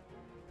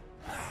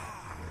 There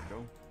we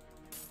go.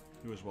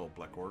 You as well,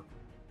 Black Orc.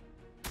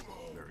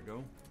 There we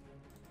go.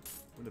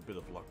 With a bit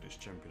of luck, this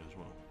champion as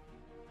well.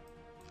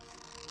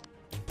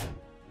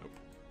 Nope.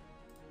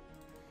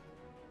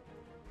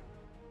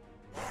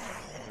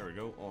 There we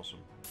go, awesome.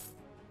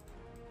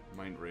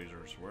 Mind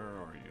Razors, where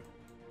are you?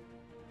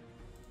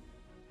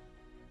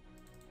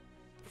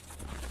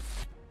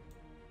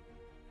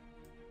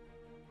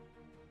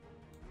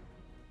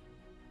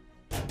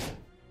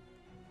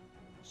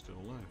 Still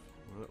alive.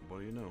 What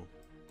do you know?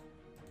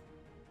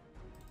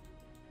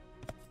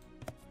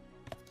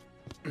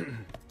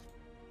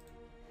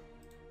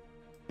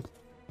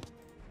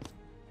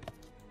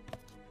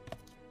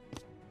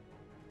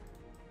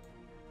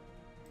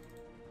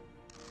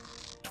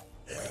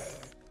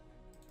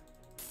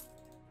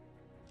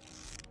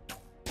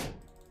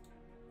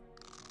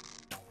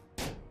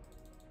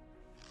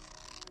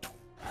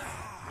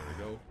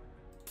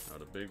 Now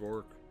the big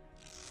orc.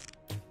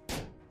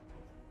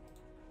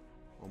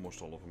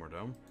 Almost all of them are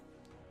down.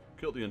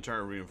 Killed the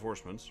entire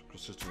reinforcements,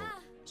 consisting of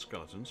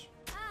skeletons.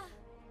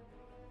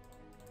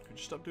 Could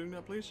you stop doing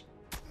that, please?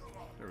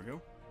 There we go.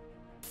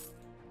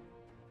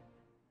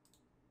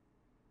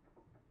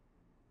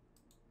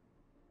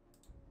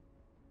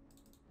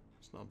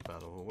 It's not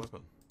bad of a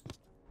weapon.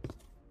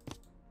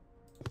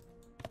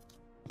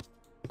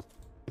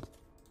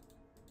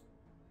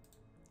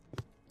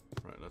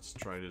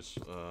 let's try this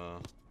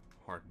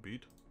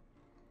heartbeat.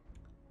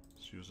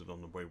 Let's use it on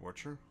the Weight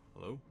Watcher.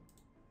 Hello?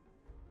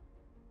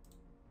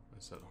 I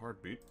said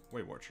heartbeat.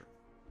 Weight Watcher.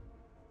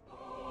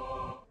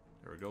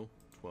 There we go.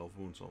 12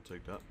 wounds, I'll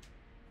take that.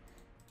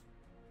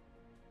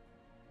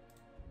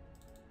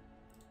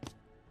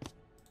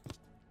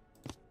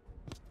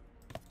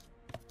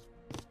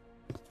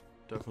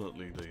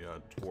 Definitely the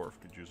dwarf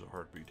could use a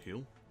heartbeat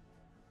heal.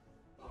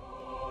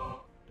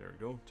 There we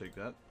go, take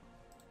that.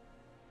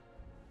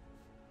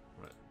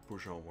 Right,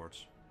 push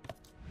onwards.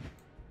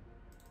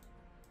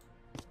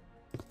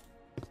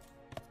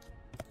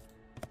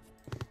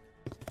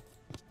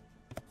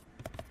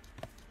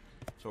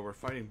 So we're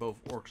fighting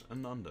both orcs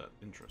and undead.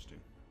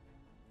 Interesting.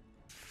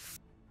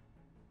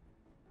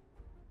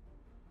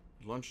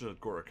 Launch it at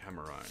Goric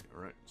Hammer Eye.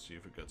 Alright, see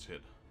if it gets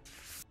hit.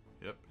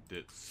 Yep, it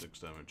did. 6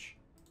 damage.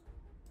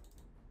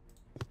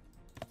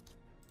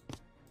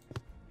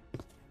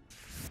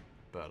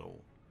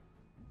 Battle.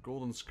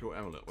 Golden Skull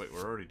Amulet. Wait,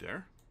 we're already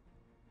there?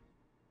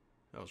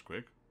 That was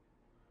quick.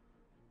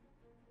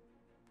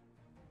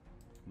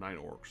 9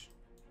 orcs.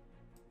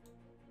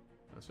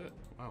 That's it.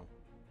 Wow.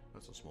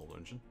 That's a small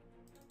dungeon.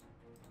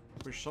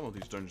 Wish some of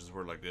these dungeons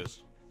were like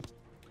this.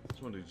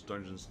 Some of these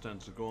dungeons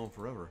tend to go on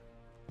forever.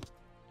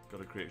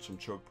 Gotta create some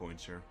choke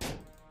points here.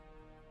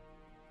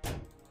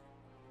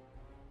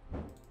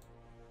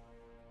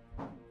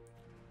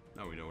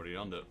 Now we know where the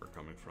undead are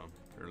coming from.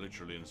 They're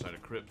literally inside a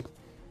crypt.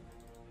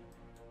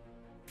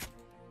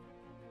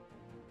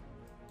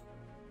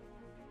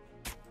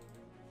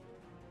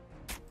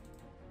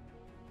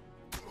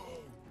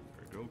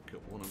 There we go,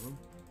 kill one of them.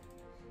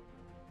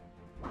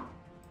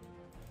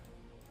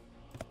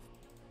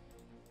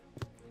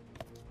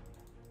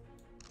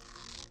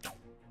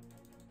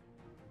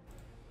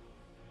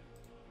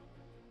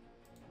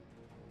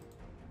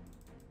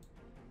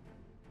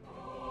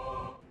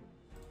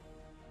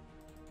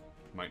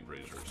 Might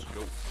razors,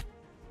 go.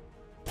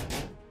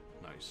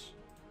 Nice.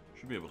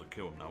 Should be able to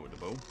kill him now with the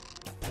bow.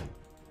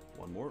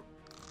 One more.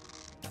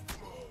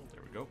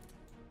 There we go.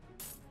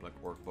 Black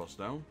orc boss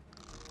down.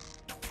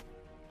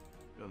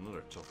 Got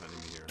another tough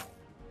enemy here.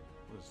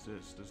 What is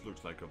this? This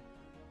looks like a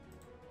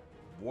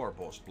war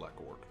boss black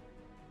orc.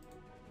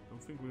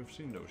 Don't think we've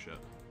seen those yet.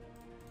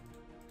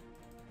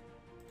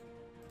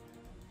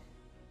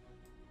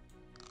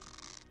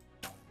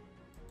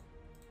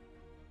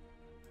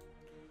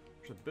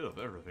 There's a bit of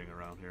everything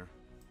around here.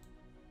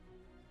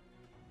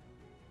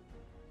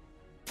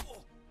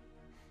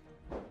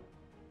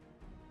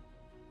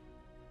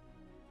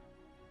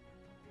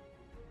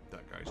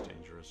 That guy's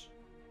dangerous.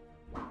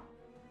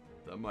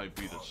 That might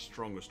be the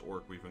strongest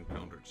orc we've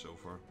encountered so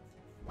far.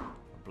 A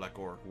black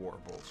orc war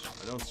boss.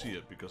 I don't see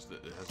it because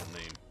it has a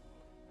name.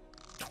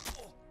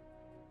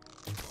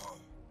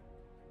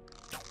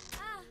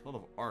 A lot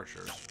of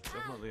archers.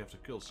 Definitely have to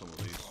kill some of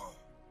these.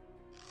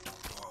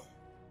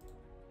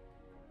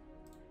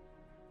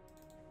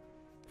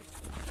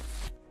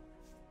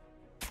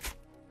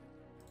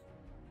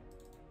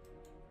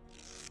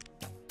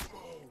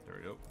 There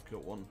we go.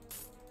 Kill one.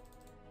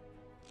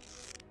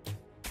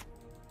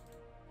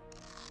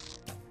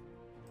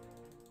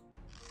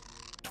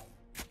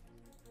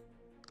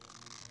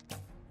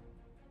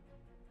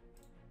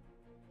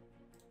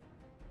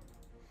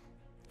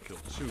 Kill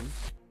two.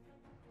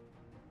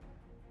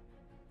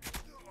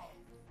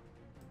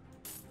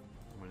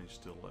 How many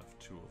still left?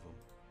 2 of them.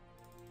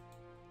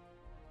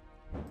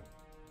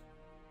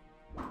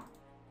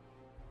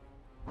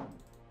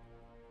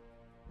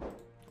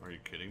 Are you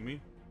kidding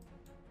me?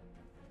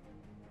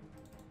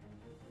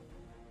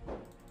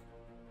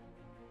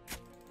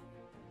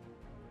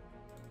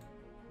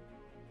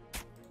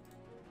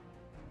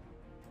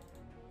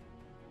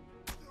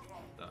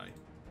 Die.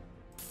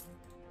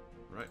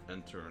 Right,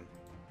 and turn.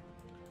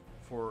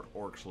 4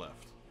 orcs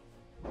left.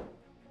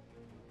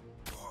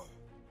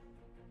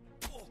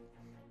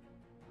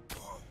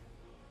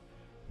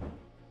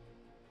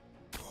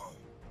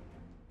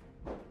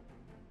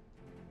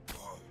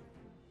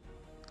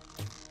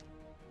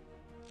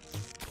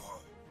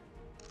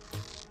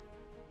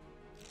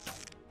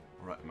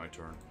 Alright, my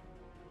turn.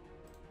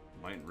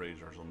 Might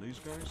razors on these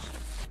guys.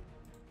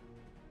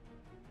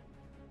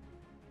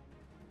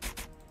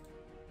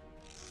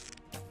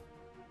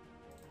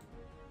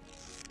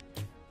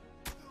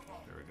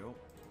 There we go.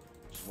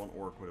 Just 1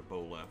 orc with a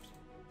bow left.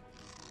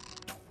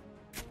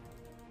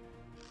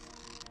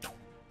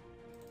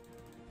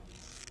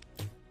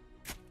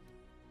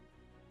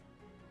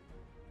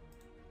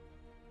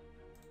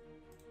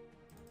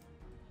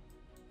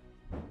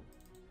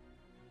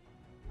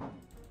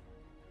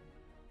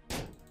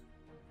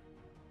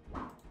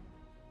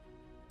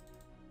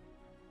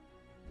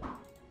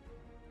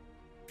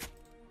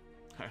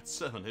 I had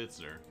 7 hits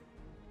there.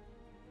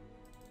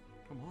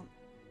 Come on.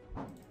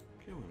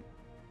 Kill him.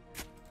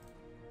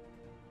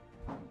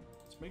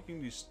 It's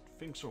making these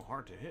things so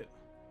hard to hit.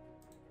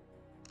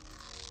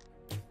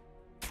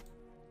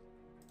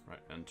 Right,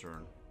 and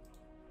turn.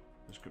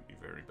 This could be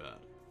very bad.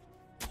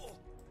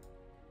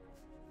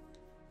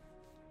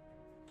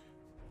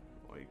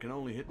 Well, you can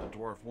only hit the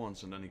dwarf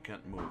once and then he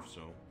can't move,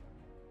 so...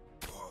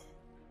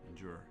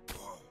 Endure.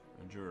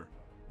 Endure.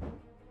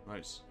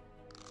 Nice.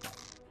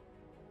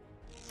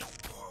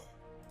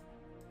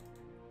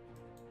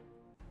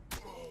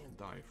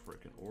 Die,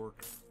 frickin'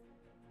 orc.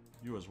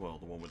 You as well,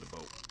 the one with the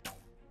bow.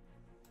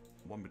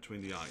 One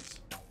between the eyes.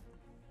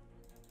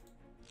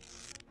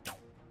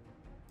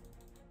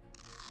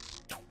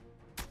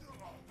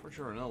 For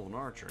sure, an elven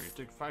archer. You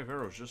take 5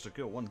 arrows just to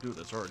kill one dude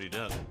that's already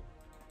dead.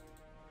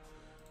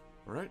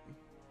 Alright.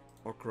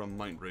 Okra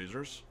mind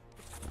razors.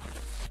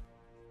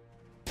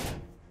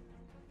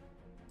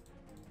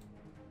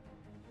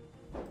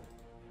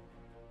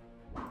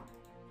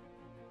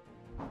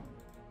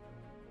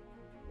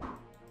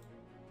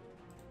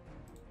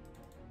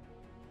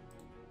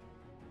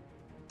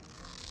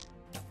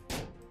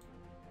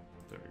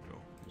 There you go.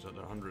 He's at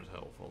 100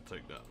 health. I'll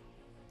take that.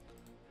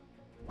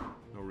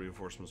 No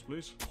reinforcements,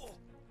 please.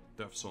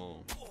 Death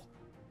Song.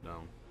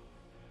 Down.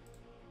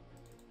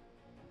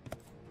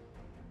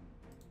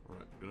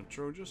 Alright, gonna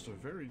throw just a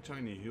very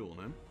tiny heal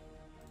on him.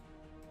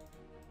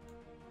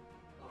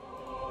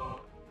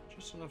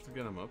 Just enough to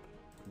get him up.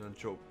 And then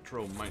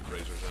throw Might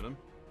Razors at him.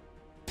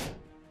 There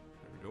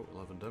we go,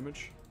 11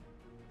 damage.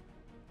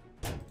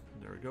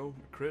 There we go,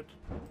 a crit.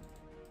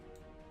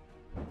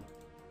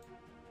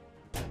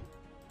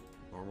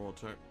 Normal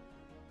attack.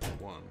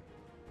 1.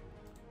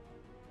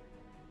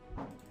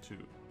 2.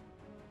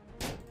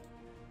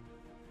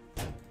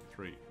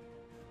 3,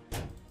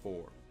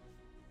 4,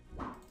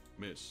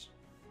 miss,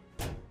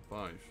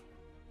 5,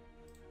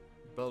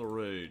 Battle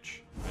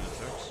Rage, 8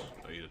 attacks,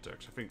 8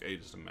 attacks, I think 8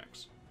 is the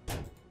max.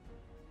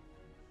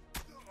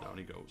 Down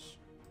he goes.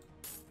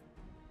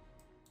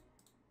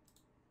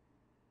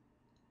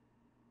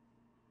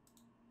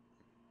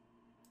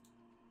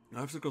 I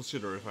have to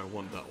consider if I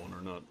want that one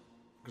or not,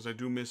 because I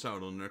do miss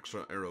out on an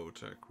extra arrow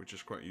attack, which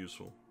is quite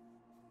useful.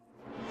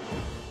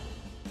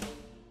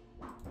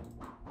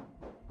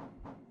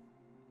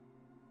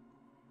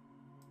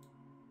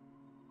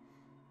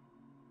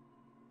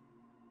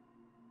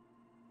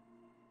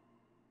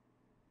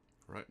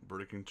 Right,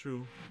 breaking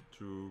through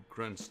to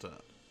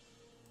Grandstad.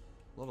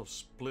 A lot of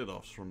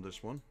split-offs from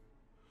this one.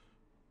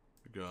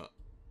 We got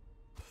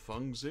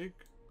Fungzig.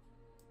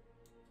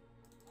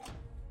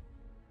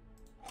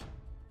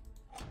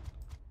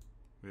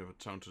 We have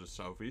a town to the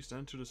southeast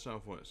and to the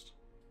southwest.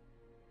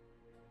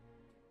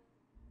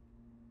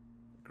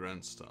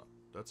 Grandstad.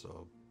 That's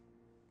a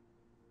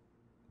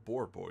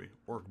boar boy.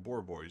 Orc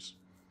boar boys.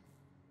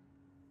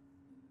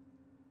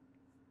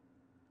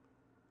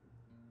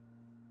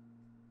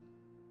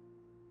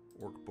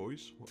 Orc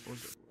boys? What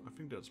was it? I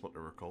think that's what they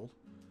were called.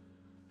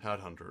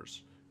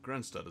 Headhunters.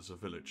 Grandstad is a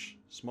village,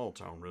 small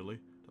town really,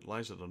 that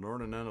lies at the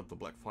northern end of the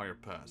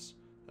Blackfire Pass.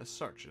 As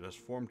such, it has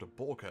formed a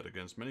bulkhead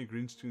against many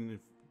greenskin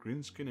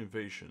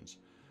invasions,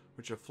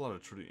 which have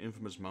flooded through the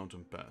infamous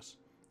mountain pass.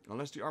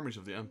 Unless the armies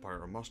of the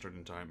Empire are mustered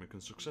in time and can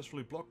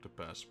successfully block the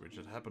pass, which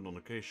had happened on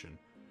occasion.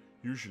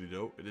 Usually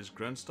though, it is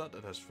Grandstad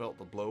that has felt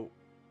the blow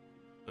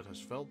of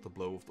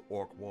the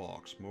Orc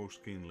Wargs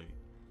most keenly.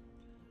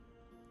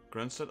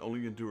 Grandstad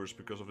only endures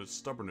because of its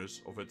stubbornness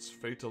of its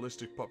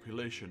fatalistic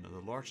population, and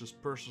the largest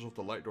purses of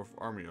the Lightdwarf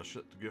army are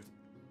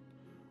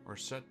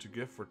set to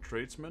give for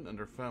tradesmen and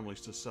their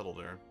families to settle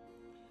there.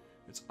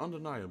 It's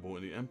undeniable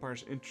in the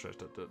Empire's interest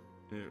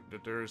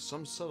that there is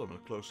some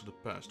settlement close to the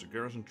pass to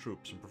garrison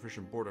troops and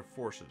provision border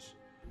forces.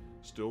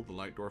 Still, the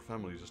Lightdwarf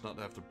family does not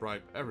have to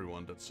bribe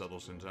everyone that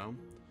settles in town.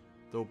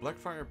 Though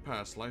Blackfire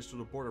Pass lies to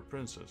the border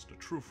princes, the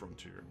true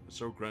frontier, and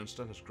so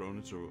Grandstad has grown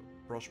into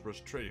a prosperous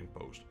trading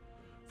post.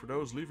 For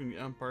those leaving the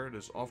Empire, it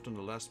is often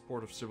the last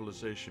port of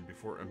civilization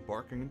before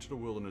embarking into the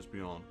wilderness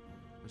beyond.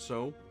 And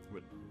so,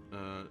 with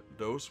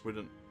those with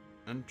an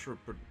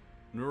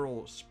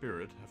entrepreneurial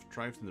spirit have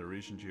thrived in the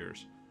recent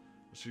years.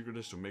 The secret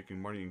is to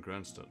making money in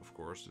Grandstad, of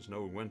course, is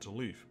knowing when to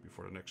leave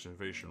before the next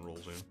invasion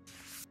rolls in.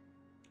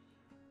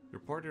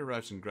 Your party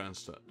arrives in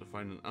Grandstad to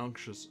find an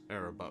anxious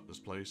air about this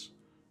place.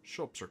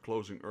 Shops are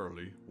closing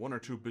early, 1 or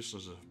 2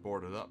 businesses have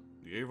boarded up,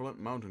 the Averland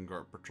Mountain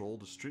Guard patrol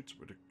the streets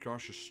with a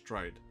cautious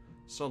stride.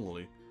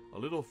 Suddenly, a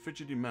little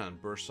fidgety man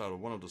bursts out of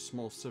one of the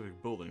small civic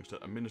buildings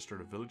that administer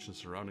the village and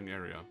surrounding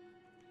area.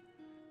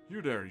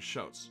 "You there," he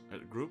shouts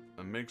at the group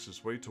and makes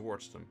his way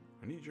towards them.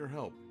 "I need your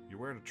help. You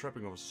wear the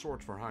trapping of a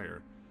sword for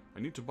hire. I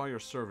need to buy your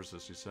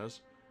services," he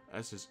says,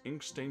 as his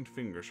ink-stained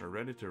fingers are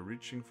ready to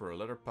reaching for a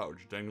leather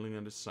pouch dangling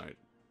at his side.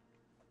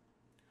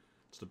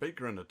 "It's the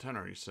baker and the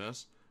tanner," he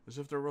says. As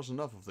if there was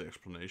enough of the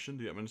explanation,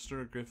 the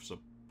administrator gives a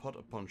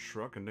pot-upon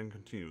shrug and then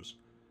continues.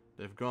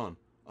 "They've gone,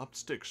 upped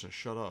sticks and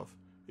shut off.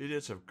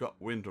 Idiots have got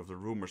wind of the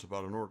rumors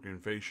about an orc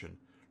invasion.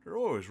 There are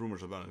always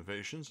rumors about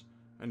invasions.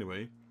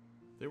 Anyway,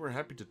 they were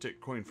happy to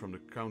take coin from the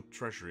Count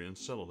Treasury and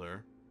settle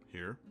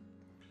here.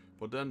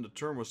 But then the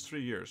term was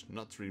 3 years,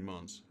 not 3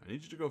 months. I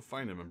need you to go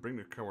find them and bring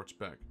the cowards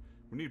back.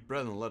 We need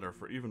bread and leather,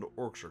 for even the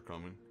orcs are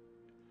coming."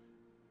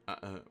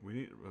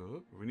 We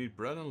need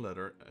bread and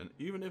leather, and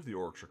even if the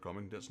orcs are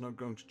coming, that's not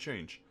going to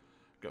change.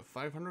 "I've got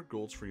 500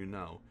 golds for you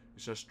now," he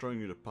says, throwing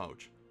you the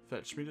pouch.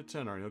 "Fetch me the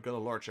tenner and you'll get a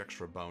large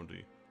extra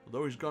bounty.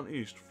 Although he's gone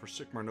east for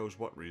Sigmar knows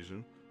what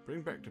reason,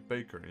 bring back the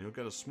baker and you'll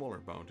get a smaller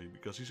bounty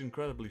because he's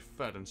incredibly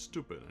fat and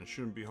stupid and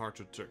shouldn't be hard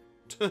to track.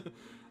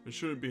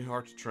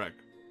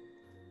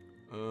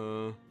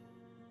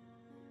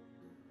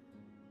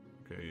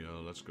 Okay,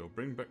 let's go.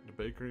 Bring back the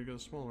baker, you get a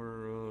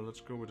smaller.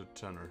 Let's go with a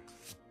tenner.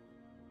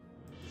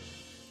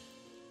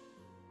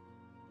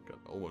 Got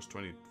almost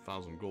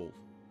 20,000 gold.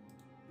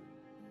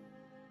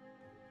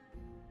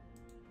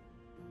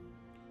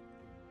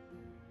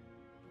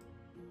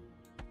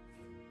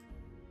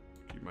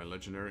 Keep my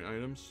legendary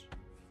items.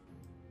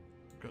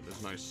 Got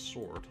this nice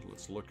sword.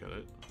 Let's look at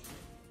it.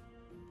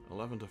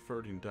 11 to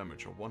 13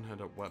 damage, a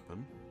one-handed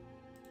weapon.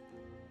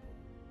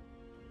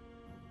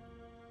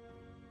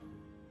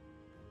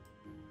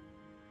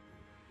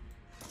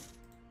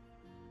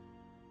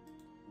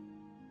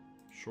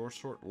 Short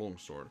sword, long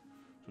sword.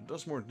 So it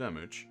does more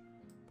damage,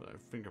 but I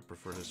think I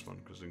prefer this one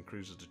because it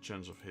increases the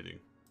chance of hitting.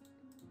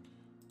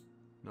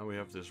 Now we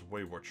have this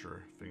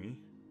Waywatcher thingy.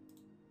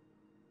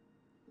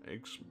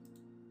 Eggs,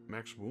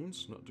 max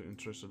wounds, not too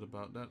interested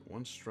about that.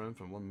 1 strength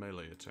and 1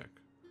 melee attack.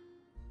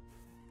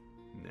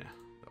 Nah,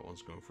 that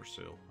one's going for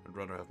sale. I'd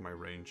rather have my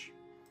range.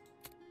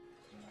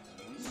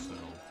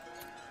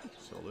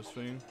 Sell this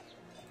thing.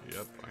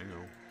 Yep, I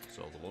know.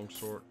 Sell the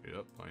longsword.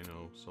 Yep, I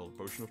know. Sell the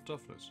potion of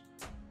toughness.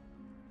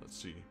 Let's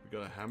see. We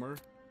got a hammer.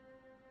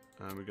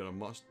 And we got a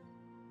must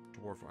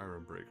dwarf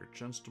iron breaker.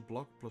 Chance to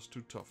block plus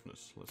 2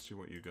 toughness. Let's see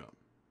what you got.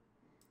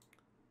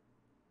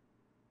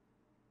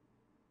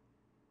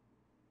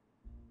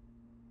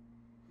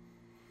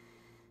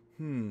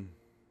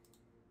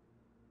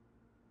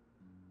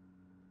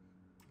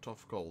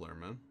 Tough call there,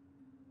 man.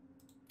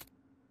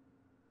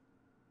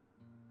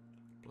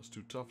 Plus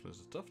 2 toughness.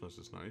 The toughness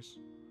is nice.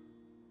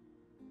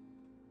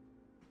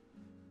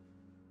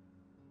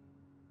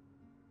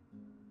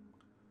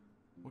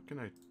 What can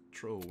I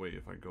throw away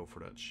if I go for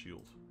that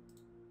shield?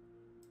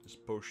 This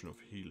potion of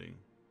healing.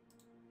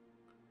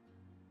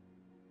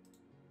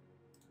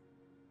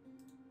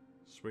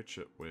 Switch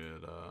it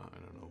with, I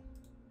don't know.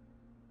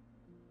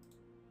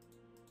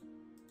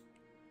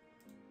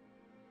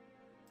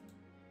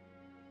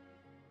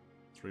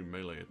 Three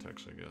melee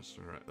attacks, I guess.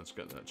 Alright, let's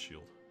get that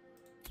shield.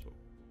 So,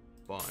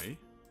 buy.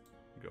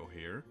 Go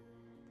here.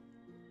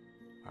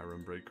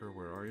 Iron Breaker,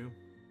 where are you?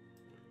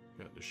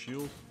 Get the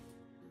shield.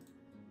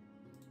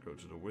 Go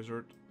to the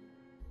wizard.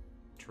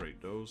 Trade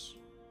those.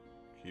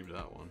 Keep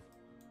that one.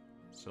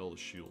 Sell the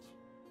shield.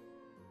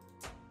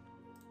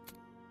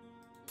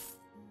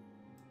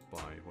 Buy.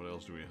 What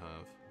else do we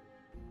have?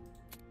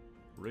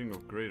 Ring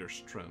of Greater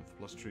Strength.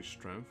 Plus 3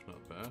 strength.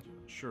 Not bad.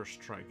 Sure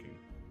striking.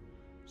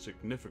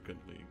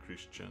 Significantly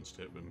increased chance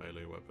to hit with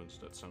melee weapons.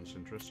 That sounds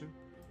interesting.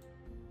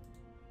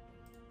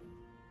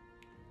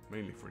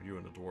 Mainly for you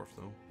and the dwarf,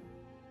 though.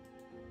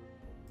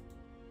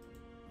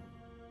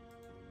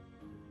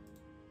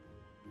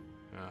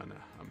 Ah, nah.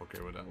 I'm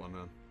okay with that one,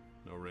 then.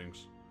 No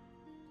rings.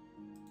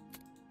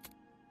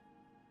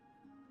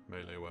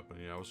 Melee weapon.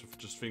 Yeah, I was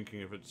just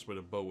thinking if it's with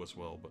a bow as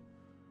well, but...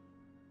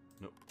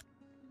 Nope.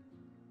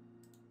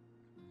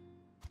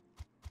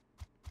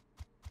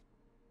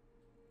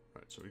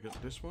 Right, so we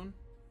got this one.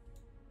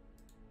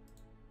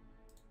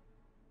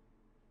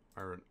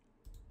 Iron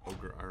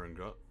Ogre, Iron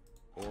Gut,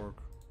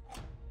 Orc,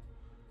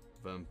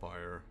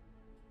 Vampire.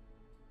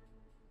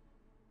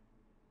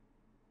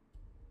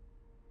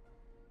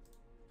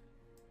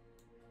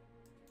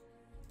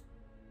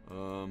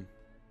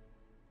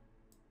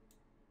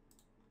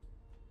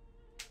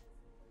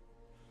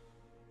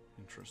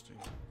 Interesting.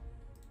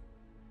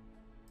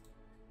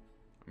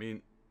 I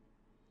mean,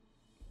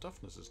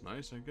 toughness is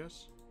nice, I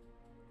guess.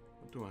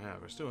 What do I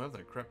have? I still have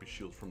that crappy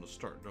shield from the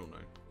start, don't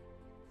I?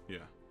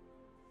 Yeah.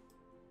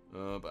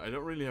 But I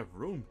don't really have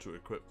room to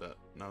equip that,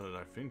 now that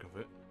I think of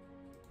it.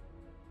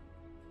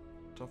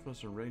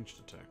 Toughness and ranged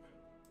attack.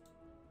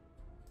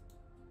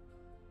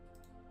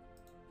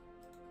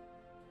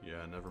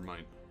 Yeah, never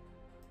mind.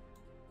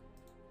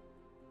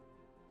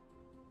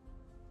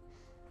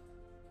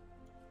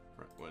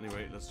 Right, well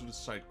anyway, let's do the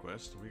side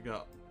quest. We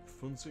got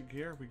Funzig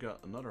here, we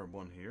got another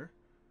one here.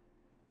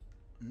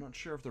 I'm not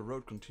sure if the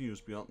road continues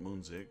beyond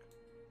Moonzig.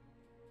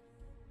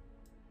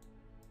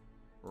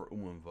 Or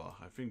Umanva.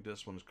 I think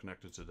this one is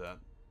connected to that.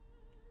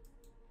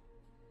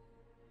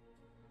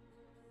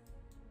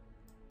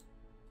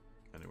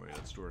 Anyway,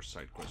 let's do our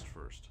side quest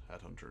first.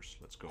 Headhunters,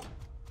 let's go.